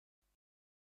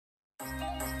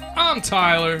I'm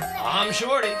Tyler. I'm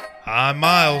Shorty. I'm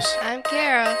Miles. I'm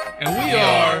Kara. And we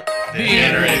are The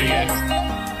Inner Idiot.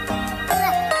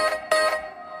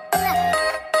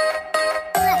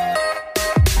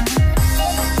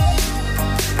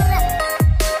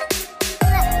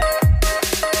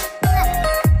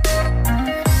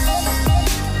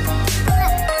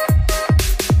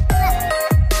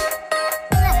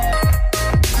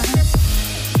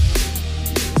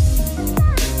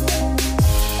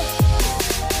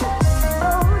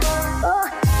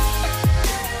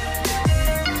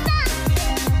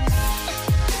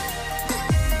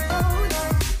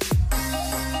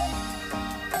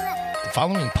 The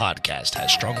following podcast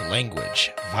has strong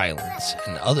language, violence,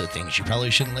 and other things you probably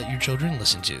shouldn't let your children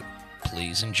listen to.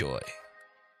 Please enjoy.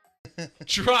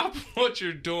 Drop what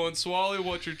you're doing, swallow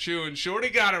what you're chewing. Shorty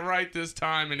got it right this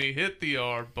time, and he hit the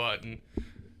R button.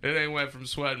 It ain't wet from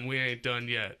sweating. We ain't done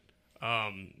yet.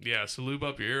 Yeah, so lube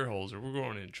up your ear holes, or we're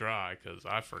going in dry, because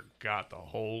I forgot the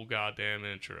whole goddamn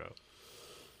intro.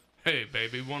 Hey,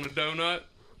 baby, want a donut?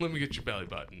 Let me get your belly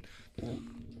button.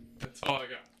 That's all I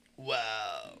got.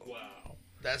 Wow. Wow.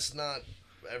 That's not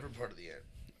ever part of the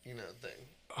thing.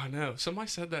 I know. Somebody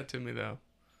said that to me, though.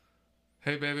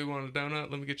 Hey, baby, want a donut?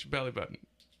 Let me get your belly button.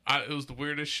 It was the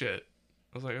weirdest shit.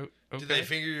 I was like, okay. Did they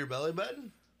finger your belly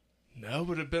button? No,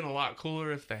 but it'd been a lot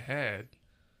cooler if they had.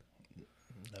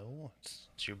 No, it's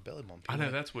your belly button. I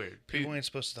know, that's weird. People ain't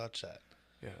supposed to touch that.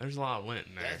 Yeah, there's a lot of lint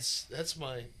in there. That's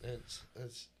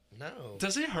no.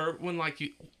 Does it hurt when, like,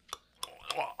 you...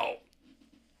 Oh,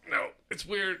 no, it's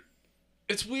weird.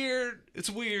 It's weird. It's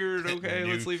weird, okay?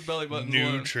 Let's leave belly buttons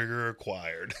alone. New trigger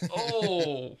acquired.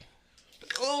 Oh,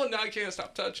 now I can't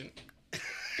stop touching.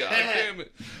 God damn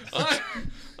it. I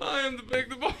am the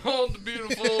big, the bold, the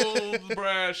beautiful, the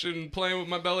brash, and playing with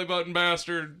my belly button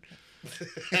bastard.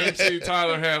 MC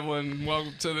Tyler Havlin.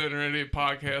 Welcome to the Inner Idiot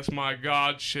Podcast. My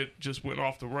God, shit just went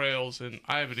off the rails, and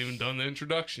I haven't even done the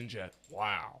introductions yet.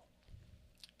 Wow.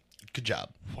 Good job.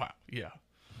 Wow. Yeah.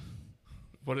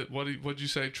 What'd you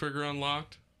say? Trigger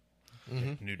unlocked?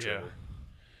 Mm-hmm. New trigger.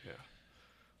 Yeah.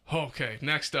 Okay.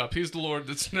 Next up, he's the Lord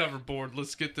that's never bored.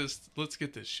 Let's get this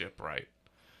ship right.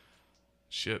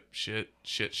 Ship. Shit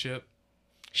show.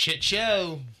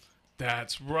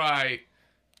 That's right.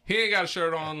 He ain't got a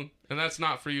shirt on, and that's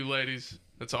not for you, ladies.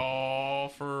 It's all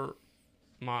for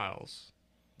Miles.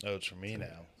 Oh, it's for me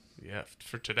now. Yeah,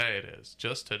 for today it is.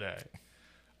 Just today.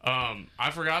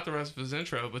 I forgot the rest of his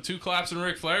intro, but 2 claps and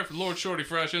Ric Flair for Lord Shorty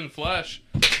Fresh in the flesh.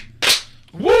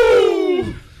 Woo!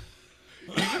 Even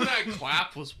that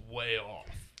clap was way off.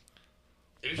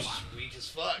 It was weak as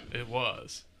fuck. It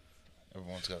was.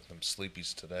 Everyone's got them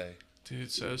sleepies today. Dude,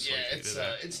 so sleepy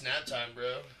Yeah, it's nap time,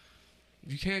 bro.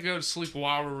 You can't go to sleep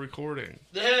while we're recording.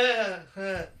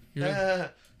 Go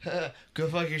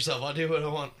fuck yourself. I'll do what I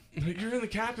want. You're in the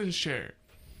captain's chair.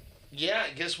 Yeah,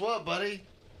 guess what, buddy?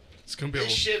 It's gonna be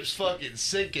This ship's fucking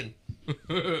sinking.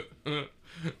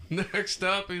 Next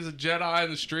up, he's a Jedi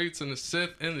in the streets and a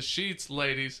Sith in the sheets,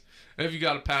 ladies. And if you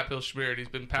got a Pap Hill schmear, he's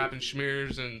been papping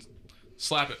schmears and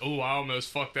slapping. Oh, I almost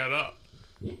fucked that up.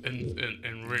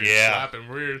 And rear, slapping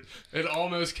rear. It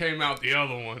almost came out the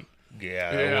other one.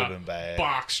 Yeah, that would have been bad.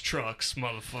 Box trucks,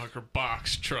 motherfucker.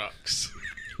 Box trucks.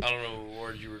 I don't know what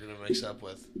word you were gonna mix up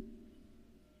with.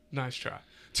 Nice try.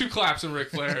 2 claps and Ric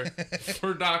Flair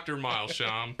for Dr. Miles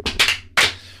Sham.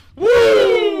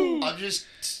 Woo! I'm just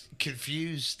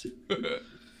confused.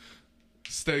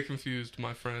 Stay confused,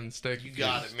 my friend. Stay confused. You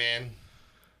got it, man.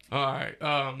 All right.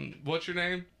 What's your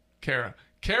name? Kara.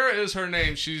 Kara is her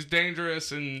name. She's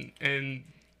dangerous and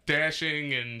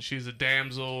dashing, and she's a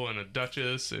damsel and a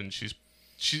duchess, and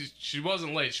she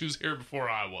wasn't late. She was here before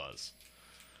I was.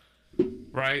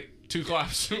 Right? 2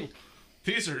 claps.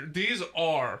 These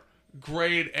are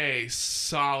grade A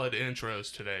solid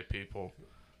intros today, people.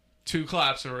 2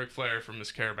 claps and Ric Flair from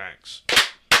Miss Kara Banks.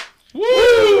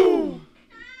 Woo!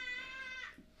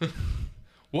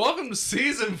 Welcome to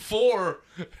season 4.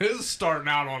 This is starting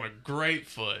out on a great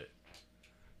foot.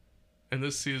 And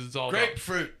this season's all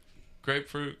Grapefruit.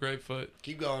 Grapefruit.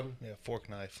 Keep going. Yeah, fork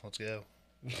knife. Let's go.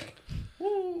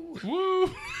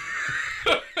 Woo!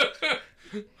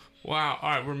 Wow. All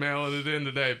right, we're mailing it in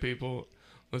today, people.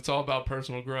 It's all about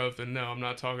personal growth, and no, I'm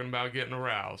not talking about getting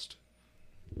aroused.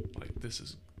 Like this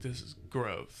is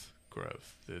growth.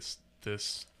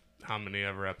 This how many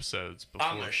ever episodes before?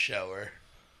 I'm a shower.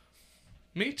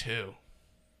 Me too.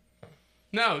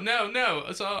 No.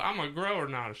 So I'm a grower,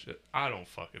 not a shit. I don't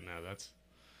fucking know. That's.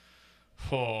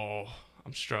 Oh,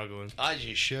 I'm struggling. I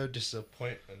just showed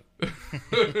disappointment.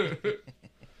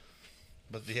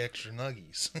 But the extra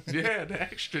nuggies. Yeah, the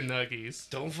extra nuggies.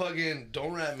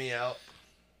 Don't rat me out.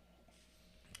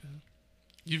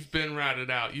 You've been ratted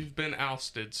out. You've been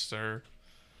ousted, sir.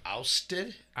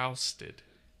 Ousted? Ousted.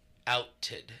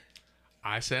 Outed.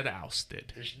 I said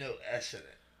ousted. There's no S in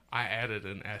it. I added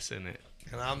an S in it.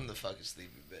 And I'm the fucking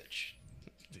sleepy bitch.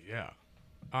 Yeah.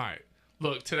 All right.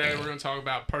 Look, today we're going to talk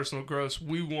about personal growth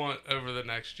we want over the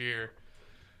next year.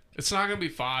 It's not going to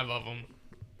be 5 of them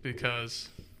because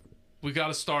we got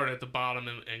to start at the bottom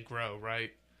and grow,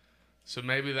 right? So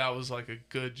maybe that was like a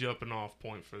good jumping off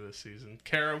point for this season.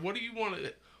 Kara, what do you want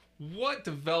to... What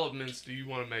developments do you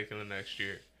want to make in the next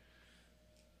year?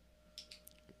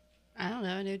 I don't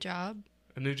know, a new job.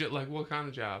 A new job? Like what kind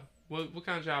of job? What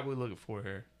kind of job are we looking for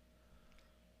here?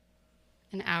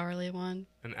 An hourly one.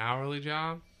 An hourly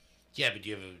job? Yeah, but do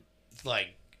you have a,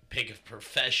 like, pick a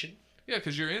profession? Yeah,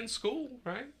 because you're in school,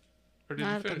 right? Or did Not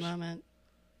you at finish? the moment.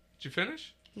 Did you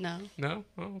finish? No. No?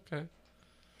 Oh, okay.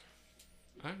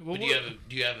 All right. Well, But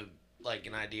do you have like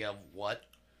an idea of what?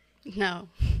 No.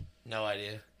 No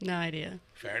idea. No idea.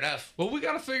 Fair enough. Well, we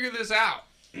got to figure this out.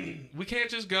 We can't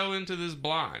just go into this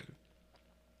blind.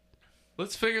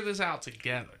 Let's figure this out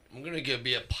together. I'm gonna go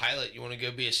be a pilot. You want to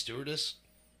go be a stewardess?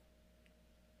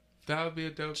 That would be a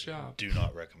dope job. Do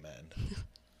not recommend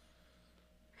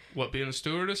What, being a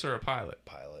stewardess or a pilot?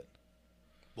 pilot.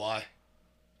 Why?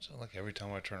 So like every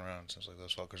time I turn around, it seems like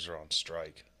those fuckers are on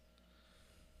strike.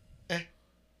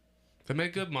 They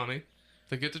make good money.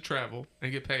 They get to travel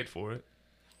and get paid for it.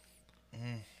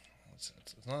 It's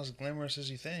not as glamorous as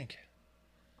you think.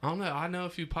 I don't know. I know a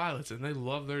few pilots and they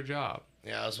love their job.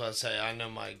 Yeah, I was about to say, I know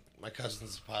my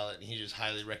cousin's a pilot, and he just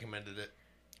highly recommended it.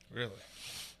 Really?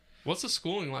 What's the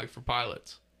schooling like for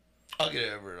pilots? I'll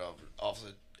get over it off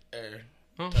the air.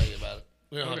 Oh. Tell you about it.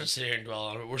 We don't Okay. have to sit here and dwell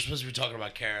on it. We're supposed to be talking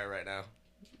about Kara right now.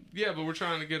 Yeah, but we're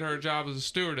trying to get her a job as a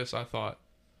stewardess, I thought.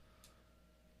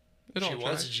 It If all she wants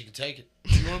tracks. it, she can take it.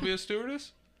 You want to be a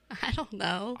stewardess? I don't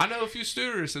know. I know a few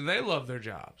stewardesses and they love their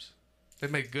jobs. They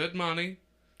make good money.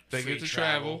 They Free get to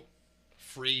travel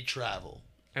Free travel.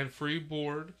 and free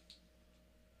board.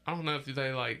 I don't know if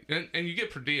they like... And you get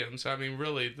per diem, so I mean,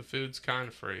 really, the food's kind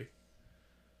of free.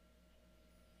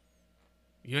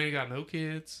 You ain't got no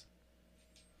kids.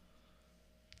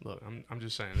 Look, I'm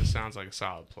just saying, this sounds like a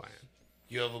solid plan.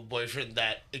 You have a boyfriend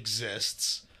that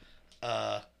exists.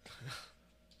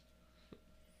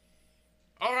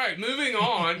 All right, moving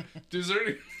on. Is there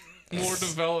any more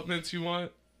developments you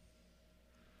want?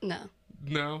 No.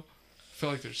 No? I feel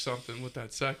like there's something with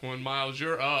that second one. Miles,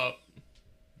 you're up.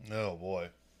 No, boy.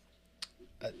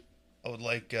 I would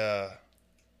like,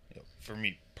 for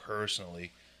me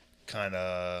personally, kind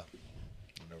of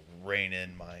rein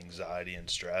in my anxiety and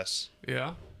stress.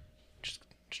 Yeah? Just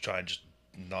try and just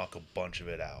knock a bunch of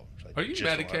it out. Like, Are you just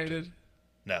don't have to- medicated?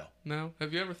 No, No?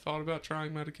 Have you ever thought about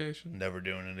trying medication? never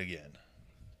doing it again.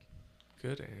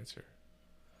 Good answer.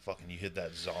 Fucking, you hit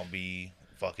that zombie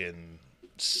fucking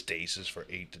stasis for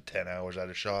 8 to 10 hours at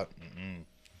a shot. Mm-mm.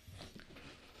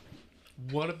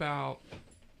 What about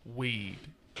weed?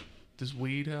 Does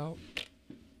weed help?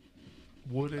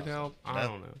 Would it help? I No.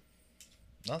 don't know.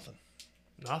 Nothing.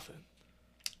 Nothing.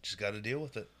 Just got to deal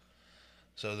with it.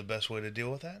 So the best way to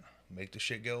deal with that, make the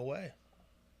shit go away.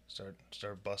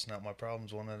 Start busting out my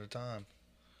problems one at a time.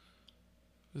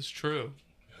 It's true.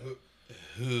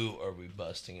 Who are we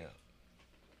busting out?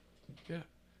 Yeah.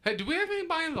 Hey, do we have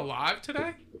anybody in the live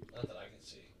today? Not that I can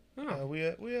see. Oh.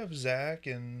 We have Zach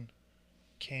and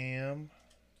Cam,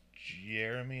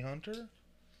 Jeremy Hunter.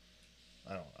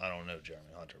 I don't know Jeremy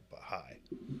Hunter, but hi.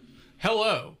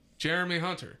 Hello, Jeremy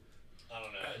Hunter. I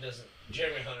don't know. It doesn't.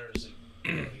 Jeremy Hunter is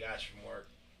one of the guys from work.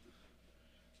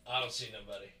 I don't see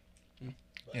nobody.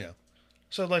 You know,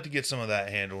 so I'd like to get some of that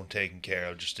handled and taken care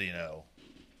of, just to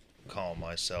calm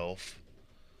myself,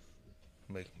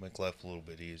 make life a little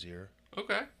bit easier.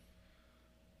 Okay.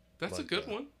 That's a Like good that.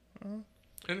 one.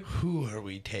 And Who are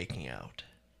we taking out?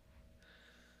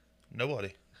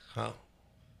 Nobody. Huh?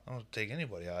 I don't take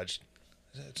anybody out.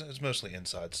 It's mostly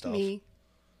inside stuff. Me.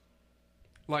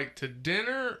 like to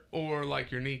dinner or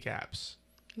like your kneecaps?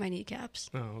 My kneecaps.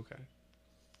 Oh, okay.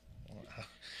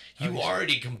 You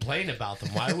already complain about them.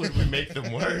 Why would we make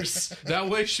them worse? That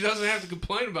way she doesn't have to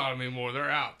complain about them anymore.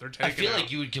 They're out. They're taken I feel out.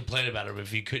 like you would complain about them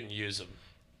if you couldn't use them.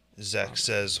 Zach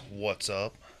says, "What's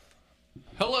up?"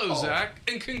 Hello, Zach,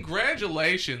 and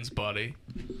congratulations, buddy.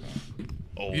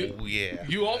 Oh You- yeah.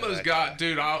 You almost That got, guy.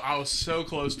 dude. I was so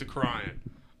close to crying.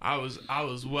 I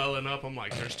was welling up. I'm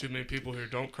like, there's too many people here.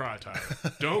 Don't cry, Tyler.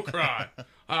 Don't cry.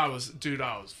 I was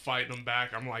fighting them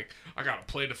back. I'm like, I got a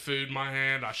plate of food in my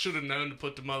hand. I should have known to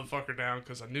put the motherfucker down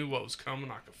because I knew what was coming.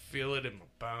 I could feel it in my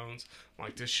bones. I'm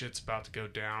like, this shit's about to go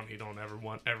down. He don't ever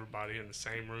want everybody in the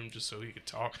same room just so he could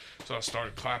talk. So I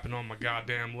started clapping on my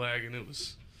goddamn leg, and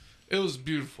it It was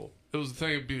beautiful. It was a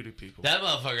thing of beauty, people. That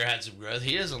motherfucker had some growth.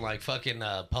 He doesn't like fucking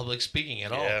public speaking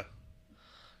at all. Yeah.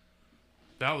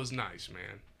 That was nice,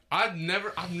 man. I've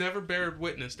never bared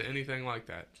witness to anything like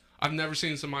that. I've never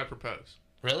seen somebody propose.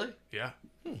 Really? Yeah.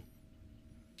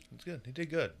 It's good. He did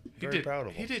good. Very He did, proud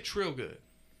of him. He did trill good.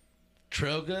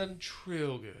 Trill good?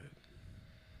 Trill good.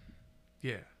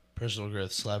 Yeah. Personal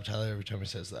growth. Slap Tyler every time he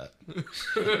says that.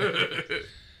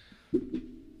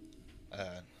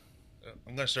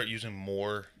 I'm gonna start using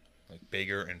more like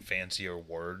bigger and fancier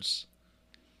words.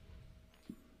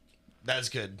 That's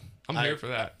good. I'm here for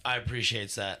that. I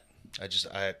appreciate that.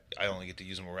 I only get to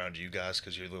use them around you guys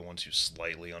because you're the ones who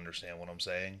slightly understand what I'm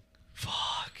saying.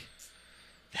 Fuck.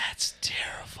 That's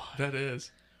terrifying. That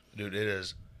is. Dude, it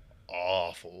is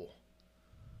awful.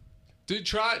 Dude,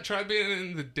 try being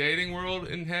in the dating world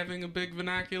and having a big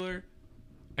vernacular.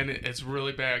 And it's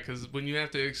really bad because when you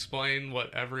have to explain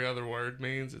what every other word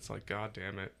means, it's like, God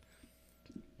damn it.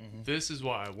 Mm-hmm. This is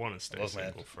why I want to stay Look,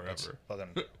 man, single that's forever.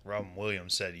 fucking Robin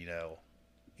Williams said,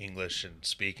 English and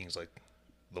speaking is like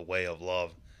the way of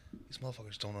love. These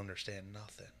motherfuckers don't understand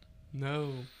nothing.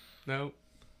 No.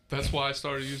 That's why I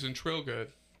started using Trill Good.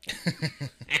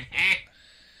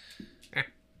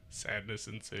 Sadness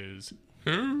ensues.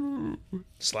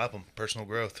 Slap them. Personal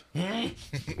growth. Yeah,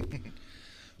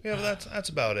 but that's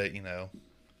about it,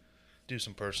 Do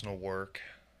some personal work.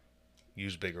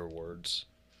 Use bigger words.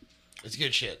 It's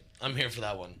good shit. I'm here for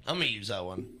that one. I'm going to use that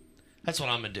one. That's what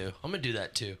I'm going to do. I'm going to do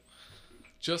that too.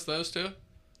 Just those two?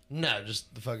 No,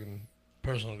 just the fucking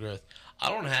personal growth. I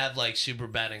don't have like super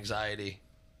bad anxiety.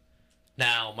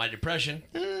 Now, my depression,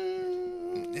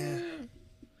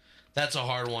 that's a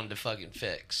hard one to fucking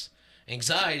fix.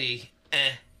 Anxiety,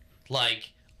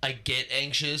 like I get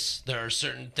anxious. There are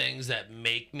certain things that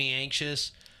make me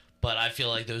anxious, but I feel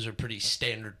like those are pretty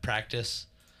standard practice.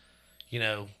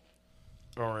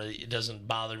 Or it doesn't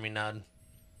bother me none.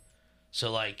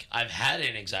 So like I've had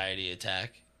an anxiety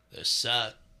attack. Those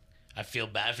suck. I feel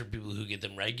bad for people who get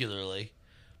them regularly,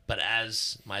 but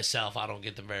as myself, I don't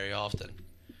get them very often.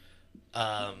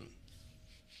 I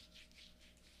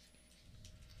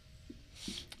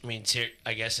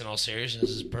guess in all seriousness,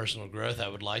 this is personal growth. I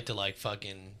would like to like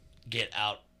fucking get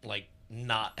out, like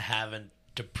not having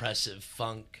depressive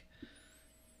funk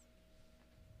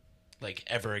like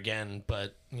ever again,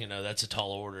 but that's a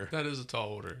tall order. That is a tall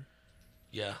order.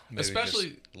 Yeah. Maybe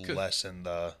Especially just lessen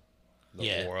the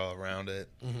aura around it.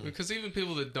 Mm-hmm. Because even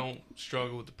people that don't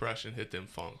struggle with depression hit them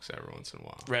funks every once in a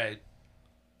while. Right.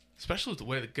 Especially with the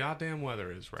way the goddamn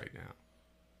weather is right now.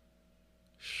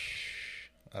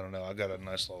 I don't know. I got a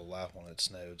nice little laugh when it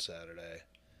snowed Saturday.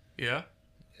 Yeah?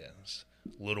 Yeah, this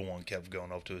little one kept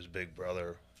going up to his big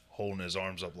brother, holding his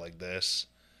arms up like this.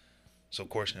 So, of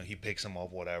course, he picks him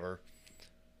up, whatever.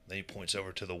 Then he points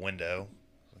over to the window.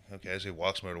 Okay, so he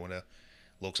walks over to the window,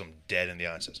 looks him dead in the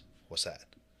eye and says, "What's that?"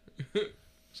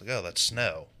 It's like, "Oh, that's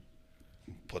snow."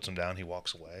 Puts him down, he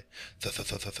walks away.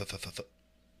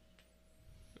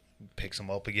 Picks him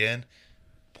up again,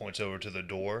 points over to the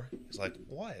door. He's like,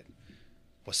 "What?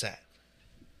 What's that?"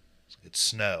 It's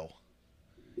snow.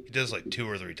 He does like 2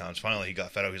 or 3 times. Finally, he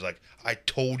got fed up. He's like, "I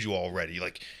told you already."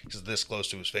 Like, he's this close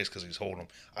to his face because he's holding him.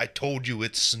 "I told you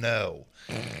it's snow."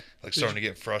 Like, starting to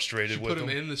get frustrated You with put him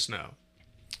him. in the snow.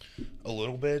 A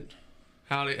little bit.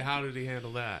 How did he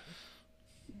handle that?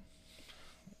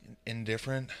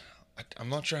 Indifferent. I'm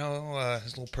not sure how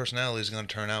his little personality is going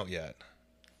to turn out yet.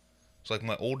 It's like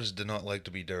my oldest did not like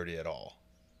to be dirty at all.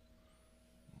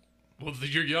 Well,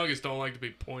 your youngest don't like to be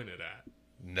pointed at.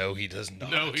 No, he does not.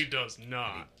 No, he does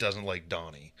not. He doesn't like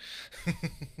Donnie.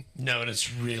 No, and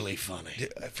it's really funny.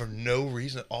 For no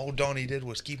reason. All Donnie did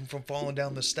was keep him from falling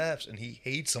down the steps, and he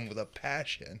hates him with a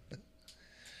passion.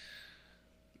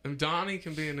 And Donnie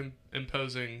can be an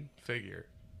imposing figure.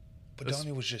 But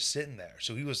Donnie was just sitting there,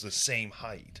 so he was the same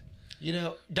height.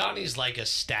 Donnie's like a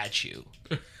statue.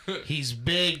 He's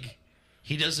big.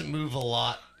 He doesn't move a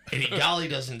lot. And he golly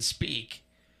doesn't speak.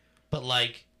 But,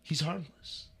 like, he's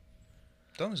harmless.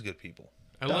 Donnie's good people.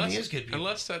 Donnie is good people.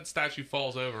 Unless that statue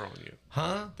falls over on you.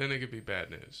 Huh? Then it could be bad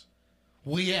news.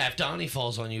 Well, yeah, if Donnie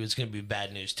falls on you, it's going to be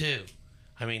bad news, too.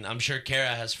 I mean, I'm sure Kara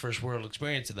has first world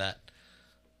experience of that.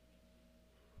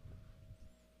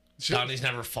 Donnie's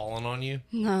never fallen on you?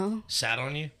 No, Sat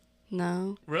on you?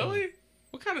 no. Really?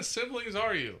 What kind of siblings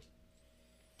are you?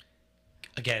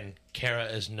 Again, Kara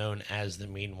is known as the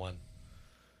mean one.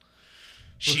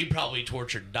 She probably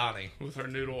tortured Donnie. With her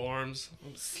noodle arms.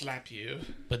 I'll slap you.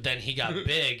 But then he got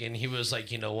big, and he was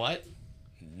like, you know what?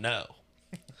 No.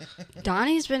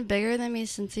 Donnie's been bigger than me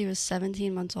since he was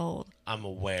 17 months old. I'm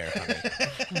aware,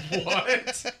 honey.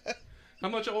 What? How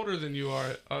much older than you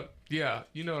are? Yeah,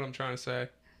 you know what I'm trying to say.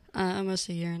 Almost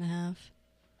a year and a half.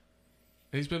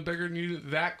 He's been bigger than you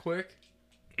that quick?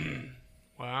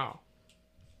 Wow.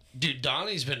 Dude,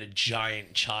 Donnie's been a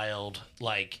giant child,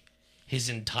 like, his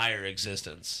entire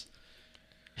existence.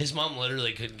 His mom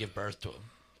literally couldn't give birth to him.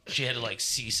 She had to, like,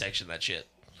 C-section that shit.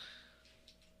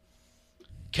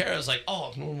 Kara's like,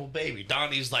 oh, normal baby.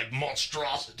 Donnie's like,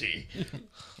 monstrosity.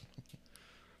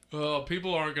 Well,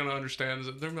 people aren't going to understand.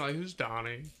 They're gonna be like, who's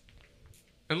Donnie?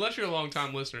 Unless you're a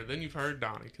long-time listener, then you've heard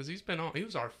Donnie, because he's been on. He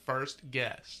was our first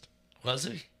guest. Was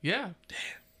he? Yeah. Damn.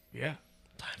 Yeah.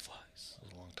 Time flies. That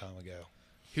was a long time ago.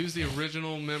 He was the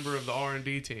original member of the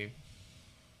R&D team.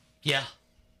 Yeah.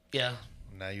 Yeah.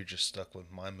 Now you're just stuck with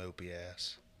my mopey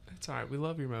ass. It's all right. We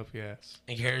love your mopey ass.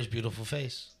 And Kara's beautiful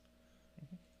face.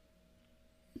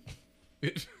 All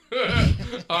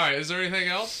right. Is there anything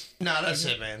else? No, that's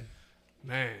it, man.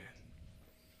 Man.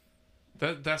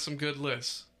 That's some good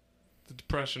lists. The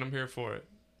depression, I'm here for it.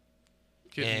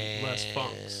 Getting less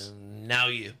funks. And now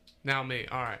you. Now me.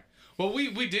 All right. Well,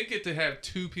 we did get to have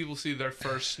 2 people see their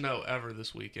first snow ever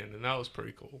this weekend, and that was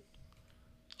pretty cool.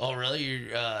 Oh, really?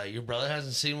 Your brother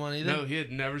hasn't seen one either? No, he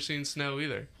had never seen snow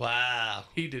either. Wow.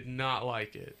 He did not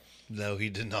like it. No, he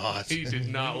did not. He did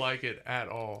not like it at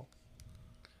all.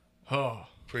 Oh,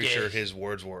 Pretty Yeah. sure his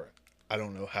words were, I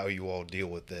don't know how you all deal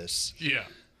with this. yeah.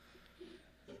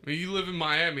 I mean, you live in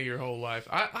Miami your whole life.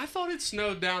 I thought it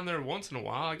snowed down there once in a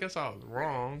while. I guess I was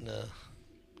wrong. No.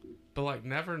 But, like,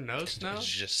 never no snow? It's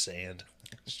just sand.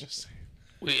 It's just saying.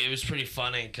 It was pretty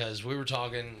funny because we were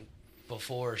talking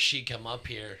before she come up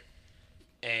here,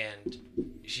 and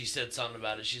she said something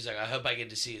about it. She's like, I hope I get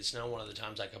to see it snow one of the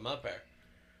times I come up there.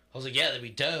 I was like, yeah, that'd be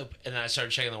dope. And then I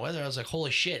started checking the weather. I was like,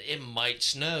 holy shit, it might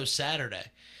snow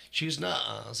Saturday. She was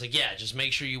nuh-uh. I was like, yeah, just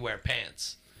make sure you wear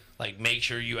pants. Like, make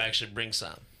sure you actually bring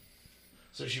some.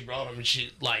 So she brought them, and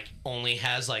she, like, only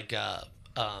has, like,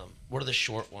 what are the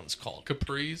short ones called?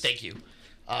 Capris? Thank you.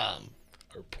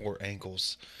 Her poor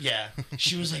ankles. Yeah.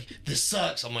 She was like, this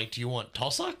sucks. I'm like, do you want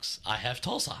tall socks? I have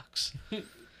tall socks.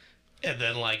 And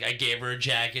then, like, I gave her a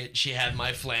jacket. She had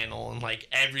my flannel and, like,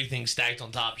 everything stacked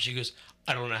on top. She goes,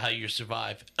 I don't know how you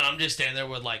survive. And I'm just standing there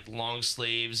with, like, long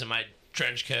sleeves and my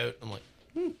trench coat. I'm like,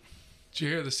 Did you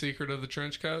hear the secret of the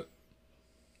trench coat?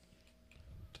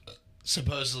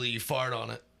 supposedly you fart on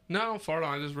it. No, I don't fart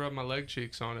on. I just rub my leg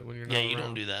cheeks on it when you're not Yeah, around. you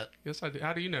don't do that. Yes, I do.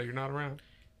 How do you know you're not around?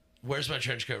 Where's my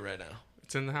trench coat right now?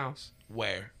 It's in the house.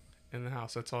 Where? In the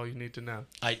house. That's all you need to know.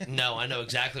 I know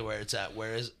exactly where it's at.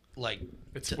 Where is, like...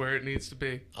 It's where it needs to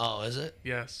be. Oh, is it?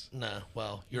 Yes. No.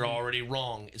 Well, you're already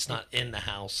wrong. It's not in the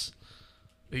house.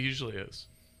 It usually is.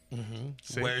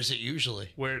 See? Where is it usually?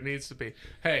 Where it needs to be.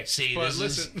 Hey, See, but this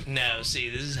listen. this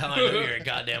is how I know you're a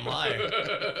goddamn liar.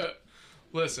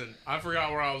 Listen, I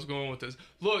forgot where I was going with this.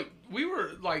 Look, we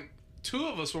were like 2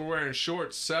 of us were wearing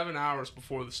shorts 7 hours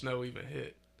before the snow even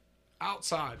hit.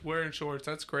 Outside, wearing shorts.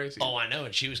 That's crazy. Oh, I know,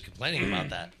 and she was complaining about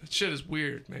that. That shit is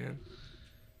weird, man.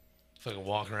 Fucking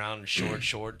walking around in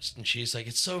shorts, and she's like,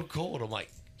 it's so cold. I'm like,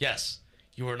 yes,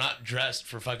 you are not dressed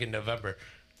for fucking November.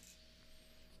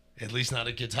 At least not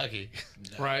in Kentucky.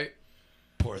 Right?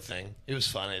 Poor thing. It was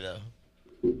funny,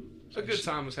 though. A good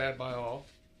time was had by all.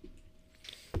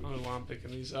 I don't know why I'm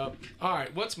picking these up. All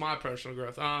right, what's my personal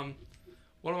growth? One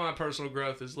of my personal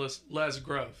growth is less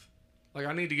growth. Like,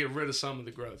 I need to get rid of some of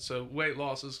the growth. So weight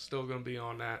loss is still going to be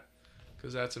on that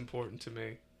because that's important to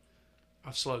me.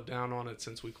 I've slowed down on it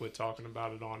since we quit talking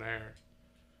about it on air.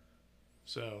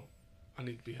 So I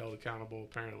need to be held accountable,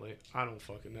 apparently. I don't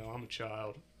fucking know. I'm a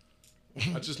child.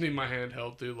 I just need my hand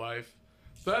held through life.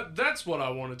 That's what I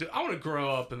want to do. I want to grow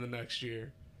up in the next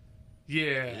year.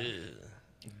 Yeah.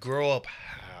 Grow up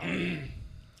how?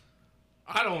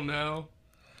 I don't know.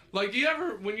 Like,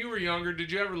 when you were younger,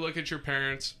 did you ever look at your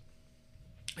parents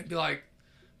and be like,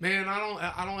 man, I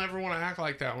don't ever want to act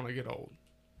like that when I get old,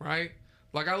 right?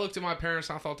 Like, I looked at my parents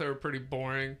and I thought they were pretty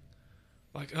boring.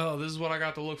 Like, oh, this is what I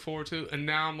got to look forward to. And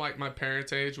now I'm like my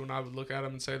parents' age when I would look at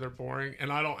them and say they're boring.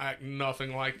 And I don't act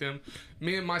nothing like them.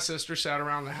 Me and my sister sat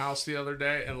around the house the other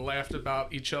day and laughed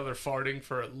about each other farting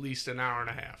for at least an hour and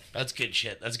a half. That's good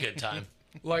shit. That's a good time.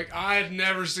 Like, I had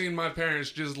never seen my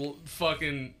parents just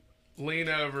fucking lean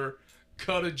over,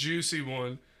 cut a juicy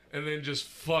one, and then just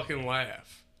fucking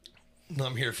laugh.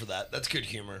 I'm here for that. That's good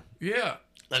humor. Yeah.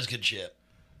 That's good shit.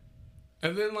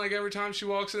 And then, like, every time she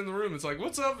walks in the room, it's like,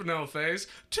 what's up, Vanilla Face?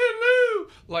 Toodaloo!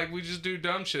 Like, we just do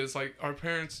dumb shit. It's like, our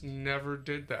parents never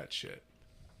did that shit.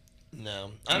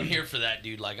 No. I'm here for that,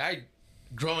 dude. Like,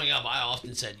 growing up, I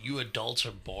often said, you adults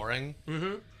are boring.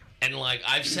 Mm-hmm. And, like,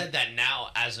 I've said that now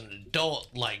as an adult,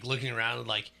 like, looking around,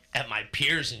 like, at my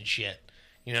peers and shit.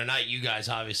 You know, not you guys,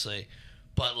 obviously.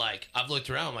 But, like, I've looked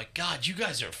around, I'm like, God, you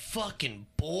guys are fucking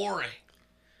boring.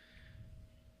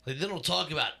 Like, they don't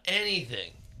talk about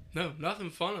anything. No,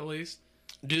 nothing fun at least.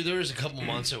 Dude, there was a couple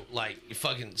months,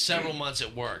 fucking several months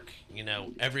at work, you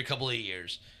know, every couple of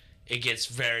years, it gets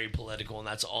very political, and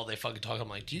that's all they fucking talk. I'm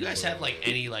like, do you guys have, like,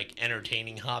 any, like,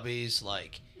 entertaining hobbies?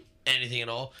 Like, anything at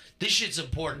all? This shit's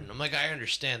important. I'm like, I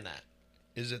understand that.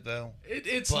 Is it though?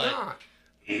 It's But- not.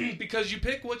 Because you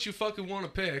pick what you fucking want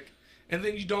to pick, and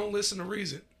then you don't listen to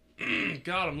reason.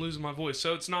 God, I'm losing my voice.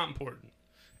 So it's not important.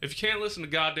 If you can't listen to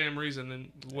goddamn reason,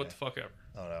 then what the fuck ever.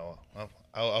 Oh no,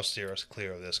 I'll steer us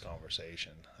clear of this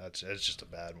conversation. It's just a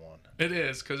bad one. It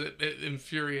is, because it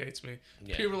infuriates me.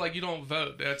 Yeah. People are like, you don't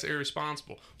vote. That's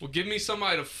irresponsible. Well, give me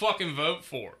somebody to fucking vote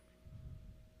for.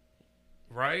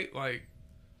 Right? Like,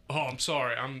 oh, I'm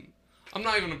sorry. I'm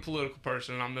not even a political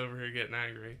person, and I'm over here getting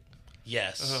angry.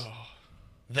 Yes. Oh.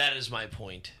 That is my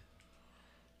point.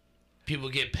 People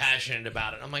get passionate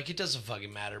about it. I'm like, it doesn't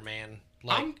fucking matter, man.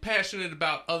 Like, I'm passionate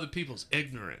about other people's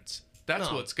ignorance. That's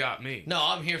No. what's got me. no,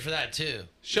 I'm here for that too.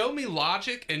 Show me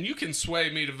logic, and you can sway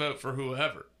me to vote for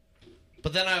whoever.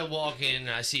 But then I walk in and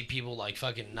I see people like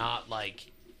fucking not like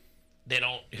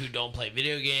who don't play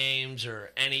video games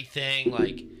or anything.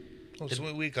 Like, Well,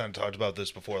 so we kind of talked about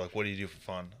this before. Like, what do you do for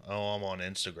fun? Oh, I'm on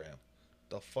Instagram.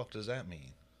 The fuck does that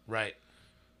mean? right?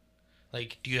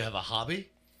 Like, do you have a hobby?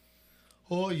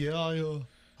 Oh yeah.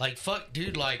 Like, fuck,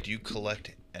 dude. Like, Do you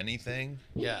collect anything?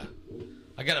 yeah.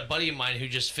 I got a buddy of mine who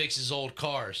just fixes old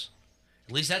cars.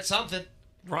 At least that's something.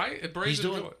 Right? It brings He's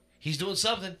him doing. joy. He's doing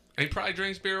something. And he probably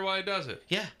drinks beer while he does it.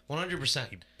 Yeah, 100%.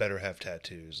 Better have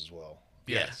tattoos as well.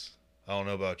 Yeah. Yes. I don't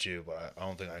know about you, but I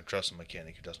don't think I can trust a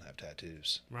mechanic who doesn't have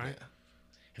tattoos. Right?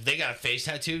 If they got a face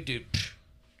tattoo, dude,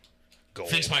 Gold.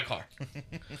 fix my car.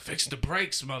 Fix the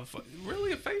brakes, motherfucker.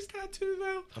 Really, a face tattoo,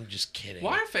 though? I'm just kidding.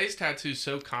 Why are face tattoos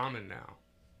so common now?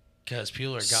 Because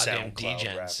people are goddamn SoundCloud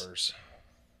degens. rappers.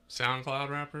 SoundCloud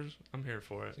rappers? I'm here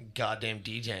for it. Goddamn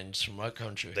degens from what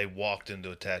country? They walked into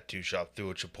a tattoo shop, threw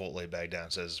a Chipotle bag down,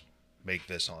 and says, "Make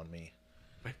this on me."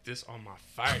 Make this on my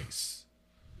face.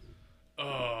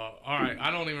 Alright.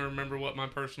 I don't even remember what my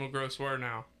personal growths were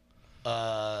now.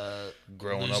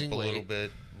 Growing Losing up a little weight.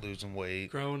 bit, losing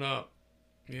weight. Growing up.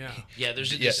 Yeah. Yeah,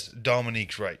 there's Yes, just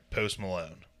Dominique's right. Post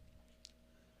Malone.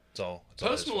 That's all. That's all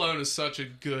Post it is. Malone is such a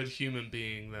good human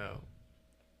being, though.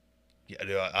 Yeah,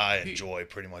 dude, I enjoy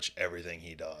pretty much everything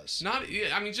he does. Not, yeah,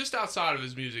 I mean, just outside of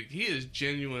his music, he is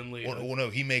genuinely, Well, no,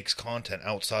 he makes content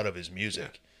outside of his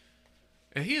music.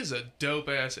 and he is a dope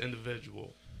ass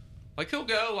individual. Like he'll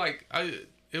go, like I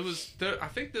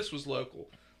think this was local.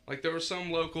 Like there was some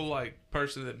local like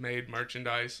person that made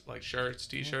merchandise, like shirts,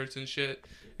 T-shirts, and shit.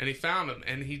 And he found them,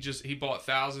 and he bought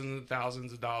thousands and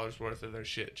thousands of dollars worth of their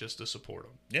shit just to support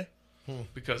them Yeah,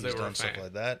 because he's they were a done stuff fan.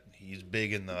 like that. He's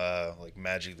big in the like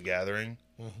Magic the Gathering.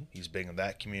 He's big in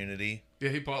that community. Yeah,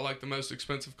 he bought like the most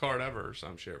expensive card ever or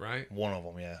some shit, right? One of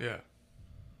them, yeah. Yeah,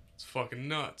 it's fucking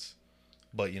nuts.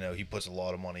 But you know, he puts a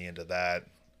lot of money into that,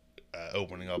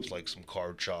 opening up like some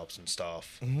card shops and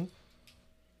stuff. Mm-hmm.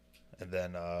 And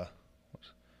then,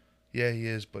 yeah, he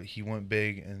is. But he went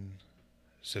big, and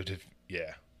so did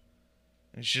yeah.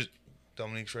 It's just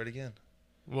Dominique's right again.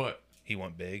 What? He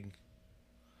went big.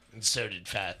 and so did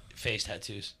face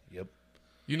tattoos. Yep.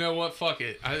 You know what? Fuck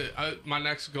it. My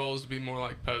next goal is to be more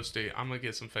like Posty. I'm gonna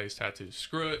get some face tattoos.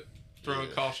 Screw it. Throwing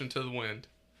caution to the wind.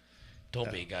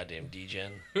 Don't be a goddamn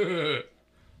degen.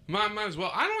 Might as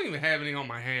well. I don't even have any on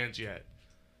my hands yet.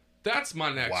 That's my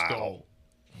next Wow. goal.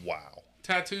 Wow.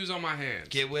 Tattoos on my hands.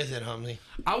 Get with it, homie.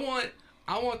 I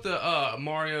want the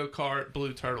Mario Kart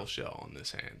blue turtle shell on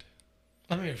this hand.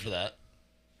 I'm here for that.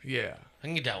 Yeah. I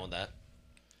can get down with that.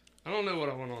 I don't know what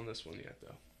I want on this one yet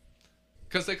though.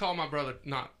 Cause they call my brother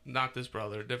not this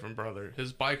brother, a different brother.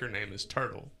 His biker name is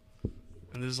Turtle.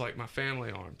 And this is like my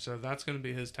family arm. So that's gonna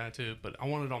be his tattoo, but I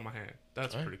want it on my hand.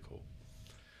 That's All right. pretty cool.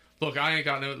 Look, I ain't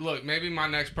got no look, maybe my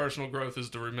next personal growth is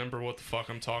to remember what the fuck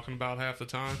I'm talking about half the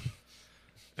time.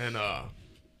 And I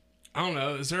don't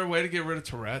know, is there a way to get rid of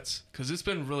Tourette's? Cause it's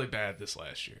been really bad this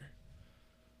last year.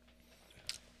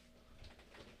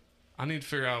 I need to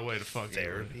figure out a way to fucking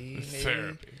Therapy,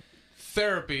 maybe?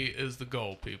 Therapy is the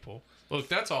goal, people. Look,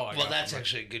 that's all I got. Well, that's for my-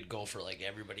 actually a good goal for like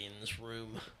everybody in this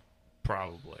room.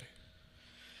 probably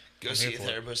Go I'm see here a for it.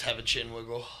 therapist, have a chin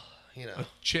wiggle. You know.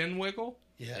 chin wiggle.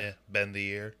 Yeah. Yeah. Bend the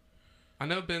ear. I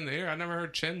know been there. I never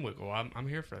heard chin wiggle. I'm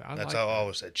here for that. I That's like how I that.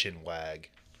 always said chin wag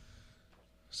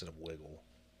instead of wiggle.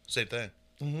 Same thing.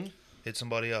 Mm-hmm. Hit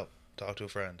somebody up. Talk to a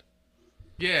friend.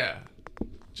 Yeah,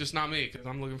 just not me because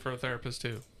I'm looking for a therapist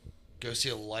too. Go see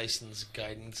a licensed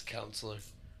guidance counselor.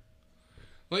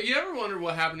 Like, you ever wonder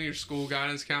what happened to your school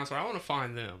guidance counselor? I want to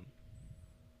find them.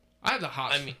 I had the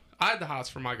hots. I mean- I had the hots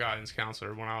for my guidance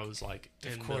counselor when I was like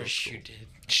in Of middle course school. you did.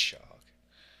 Shock.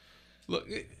 Look,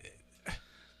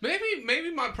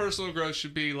 maybe my personal growth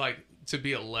should be like to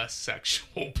be a less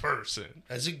sexual person.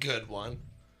 That's a good one.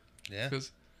 Yeah.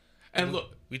 And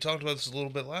look, We talked about this a little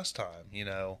bit last time. You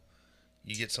know,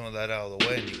 you get some of that out of the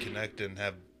way and you connect and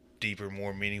have deeper,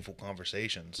 more meaningful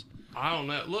conversations. I don't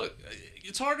know. Look,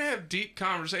 it's hard to have deep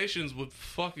conversations with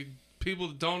fucking people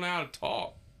that don't know how to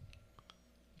talk.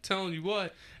 I'm telling you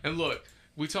what. And look,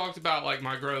 we talked about like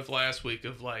my growth last week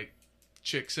of like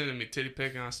chick sending me titty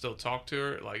pic and I still talk to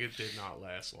her. Like it did not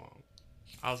last long.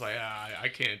 I was like, I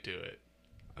can't do it.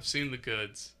 I've seen the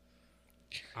goods.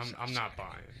 I'm not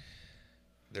buying.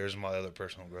 There's my other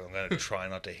personal growth. I'm going to try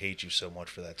not to hate you so much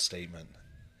for that statement.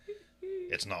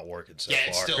 It's not working so Yeah, far.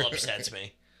 it still upsets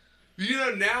me. You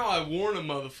know, now I warn a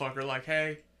motherfucker like,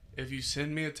 hey, if you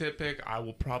send me a tit pic, I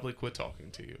will probably quit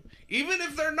talking to you. Even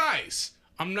if they're nice,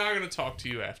 I'm not going to talk to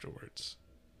you afterwards.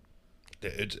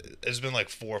 It's been like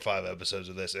 4 or 5 episodes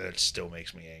of this, and it still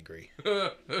makes me angry.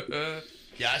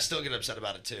 Yeah, I still get upset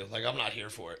about it too. Like, I'm not here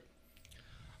for it.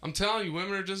 I'm telling you,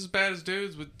 women are just as bad as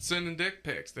dudes with sending dick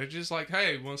pics. They're just like,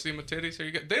 hey, want to see my titties? Here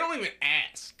you go. They don't even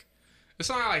ask. It's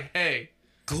not like, hey,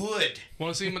 Good.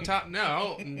 want to see my top?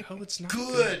 No, it's not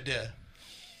Good.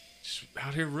 Just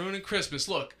out here ruining Christmas.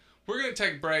 Look, we're going to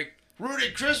take a break.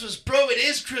 Ruining Christmas, bro. It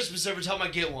is Christmas every time I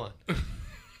get one.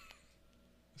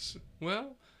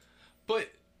 Well, but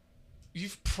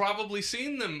you've probably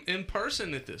seen them in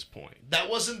person at this point.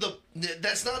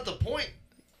 That's not the point.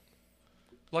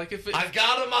 Like if I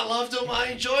got them, I loved them, I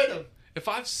enjoyed them. if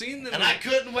I've seen them, And I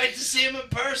couldn't wait to see them in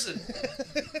person.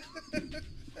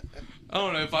 I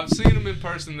don't know. If I've seen them in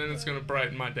person, then it's gonna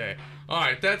brighten my day. All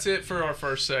right, that's it for our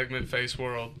first segment, Face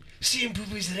World. Seeing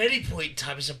boobies at any point in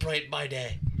time is a bright my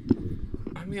day.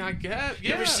 I mean, I get. You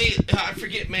Yeah. ever see? I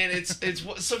forget, man. It's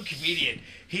some comedian.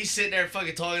 He's sitting there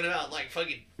fucking talking about like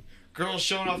fucking girls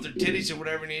showing off their titties or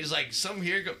whatever, and he's like,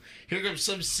 here comes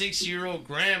some 6-year-old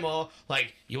grandma.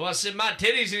 Like, you want to see my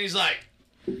titties? And he's like,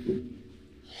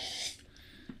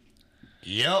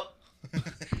 yep.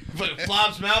 Fucking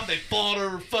flops them out. They fall to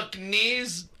her fucking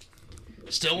knees.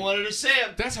 Still wanted to see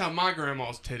them. That's how my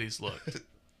grandma's titties looked.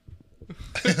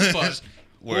 But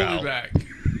We're we'll out. be back.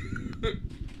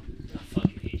 I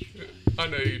fucking hate you. I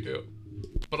know you do.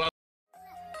 But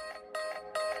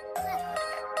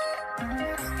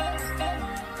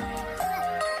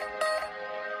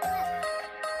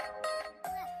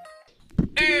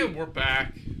And we're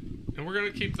back. And we're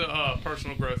going to keep the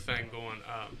personal growth thing going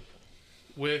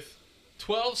with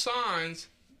 12 signs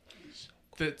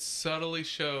that subtly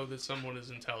show that someone is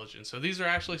intelligent. So these are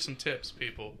actually some tips,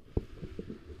 people.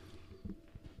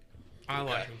 I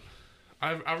like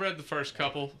them. I read the first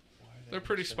couple. They're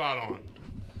pretty spot on.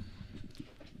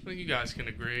 I think you guys can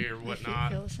agree or I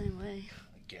whatnot. feel the same way.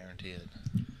 Guaranteed.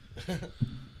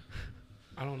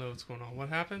 I don't know what's going on. What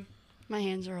happened? My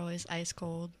hands are always ice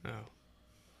cold. No.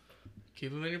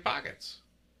 Keep them in your pockets.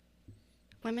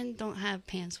 Women don't have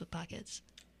pants with pockets.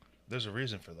 There's a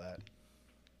reason for that.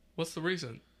 What's the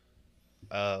reason?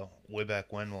 Way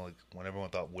back when everyone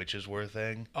thought witches were a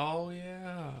thing, Oh,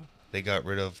 yeah. they got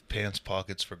rid of pants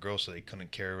pockets for girls so they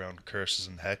couldn't carry around curses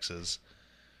and hexes.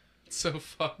 It's so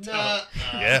fucked Nah. up.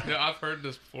 Yeah. Yeah, I've heard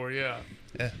this before, yeah.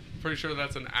 Yeah. Pretty sure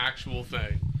that's an actual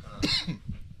thing.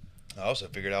 I also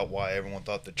figured out why everyone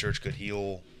thought the church could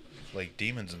heal, like,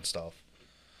 demons and stuff.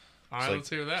 All right, So, let's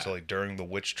hear that. So, like, during the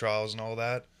witch trials and all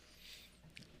that,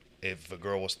 if a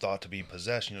girl was thought to be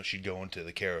possessed, she'd go into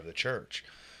the care of the church.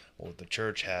 Well, the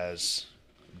church has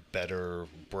better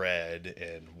bread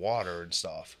and water and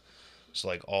stuff. So,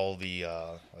 like, all the,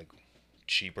 like,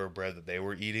 cheaper bread that they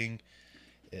were eating,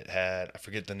 it had, I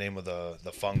forget the name of the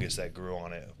fungus that grew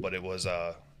on it, but it was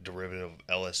a derivative of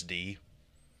LSD.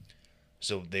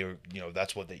 So they were,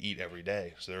 that's what they eat every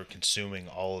day. So they're consuming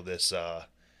all of this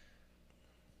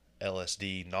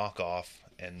LSD knockoff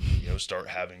and, start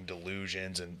having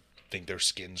delusions and think their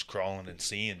skin's crawling and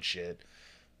seeing shit.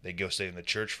 They go stay in the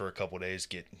church for a couple of days,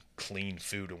 get clean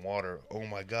food and water. Oh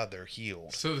my God, they're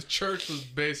healed. So the church was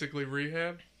basically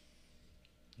rehab?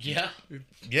 Yeah,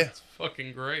 Yeah.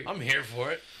 Fucking great. I'm here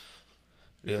for it.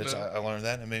 I learned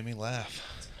that and it made me laugh.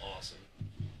 Awesome.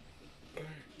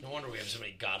 No wonder we have so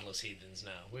many godless heathens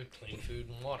now. We have clean food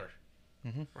and water.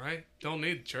 Right? Don't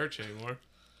need the church anymore.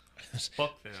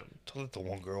 Fuck them. I told it to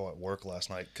one girl at work last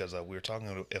night because we were talking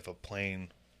about if a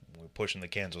plane, when we were pushing the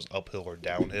cans, was uphill or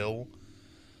downhill.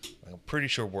 I'm pretty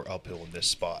sure we're uphill in this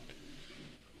spot.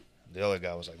 The other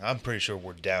guy was like, I'm pretty sure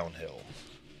we're downhill.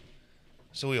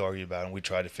 So we argued about it and we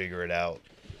tried to figure it out.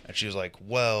 And she was like,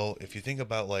 well, if you think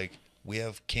about like we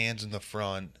have cans in the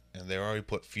front, and they already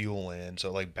put fuel in, so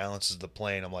it, like, balances the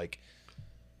plane. I'm like,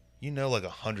 like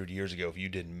 100 years ago, if you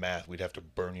did math, we'd have to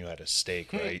burn you at a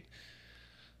stake, right?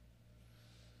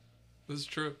 This is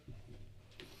true.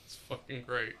 It's fucking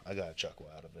great. I got a chuckle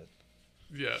out of it.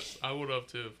 Yes, I would have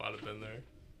too if I'd have been there.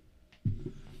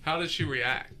 How did she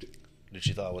react? Dude,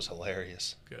 she thought it was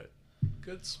hilarious. Good.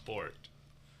 Good sport.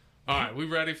 All right, we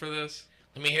ready for this?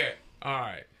 Let me hear it. All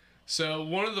right. So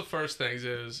one of the first things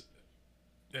is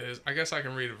I guess I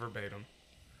can read it verbatim.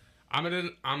 I'm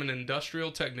an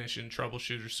industrial technician,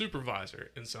 troubleshooter,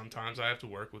 supervisor, and sometimes I have to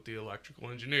work with the electrical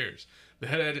engineers. The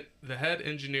head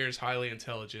engineer is highly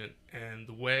intelligent, and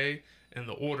the way and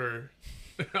the order,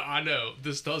 I know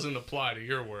this doesn't apply to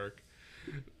your work,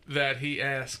 that he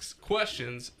asks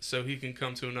questions so he can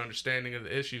come to an understanding of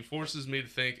the issue forces me to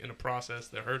think in a process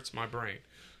that hurts my brain.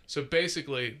 So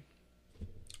basically,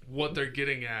 what they're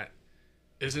getting at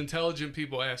is intelligent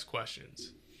people ask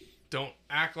questions. Don't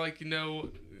act like you know.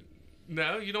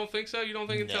 No, you don't think so? You don't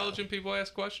think No. intelligent people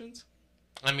ask questions?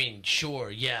 I mean, sure,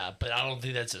 yeah, but I don't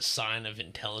think that's a sign of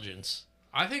intelligence.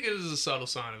 I think it is a subtle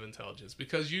sign of intelligence,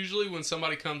 because usually when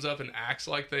somebody comes up and acts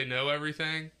like they know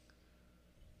everything,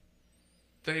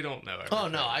 they don't know everything. Oh,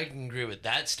 no, I can agree with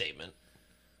that statement.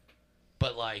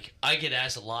 But, like, I get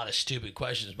asked a lot of stupid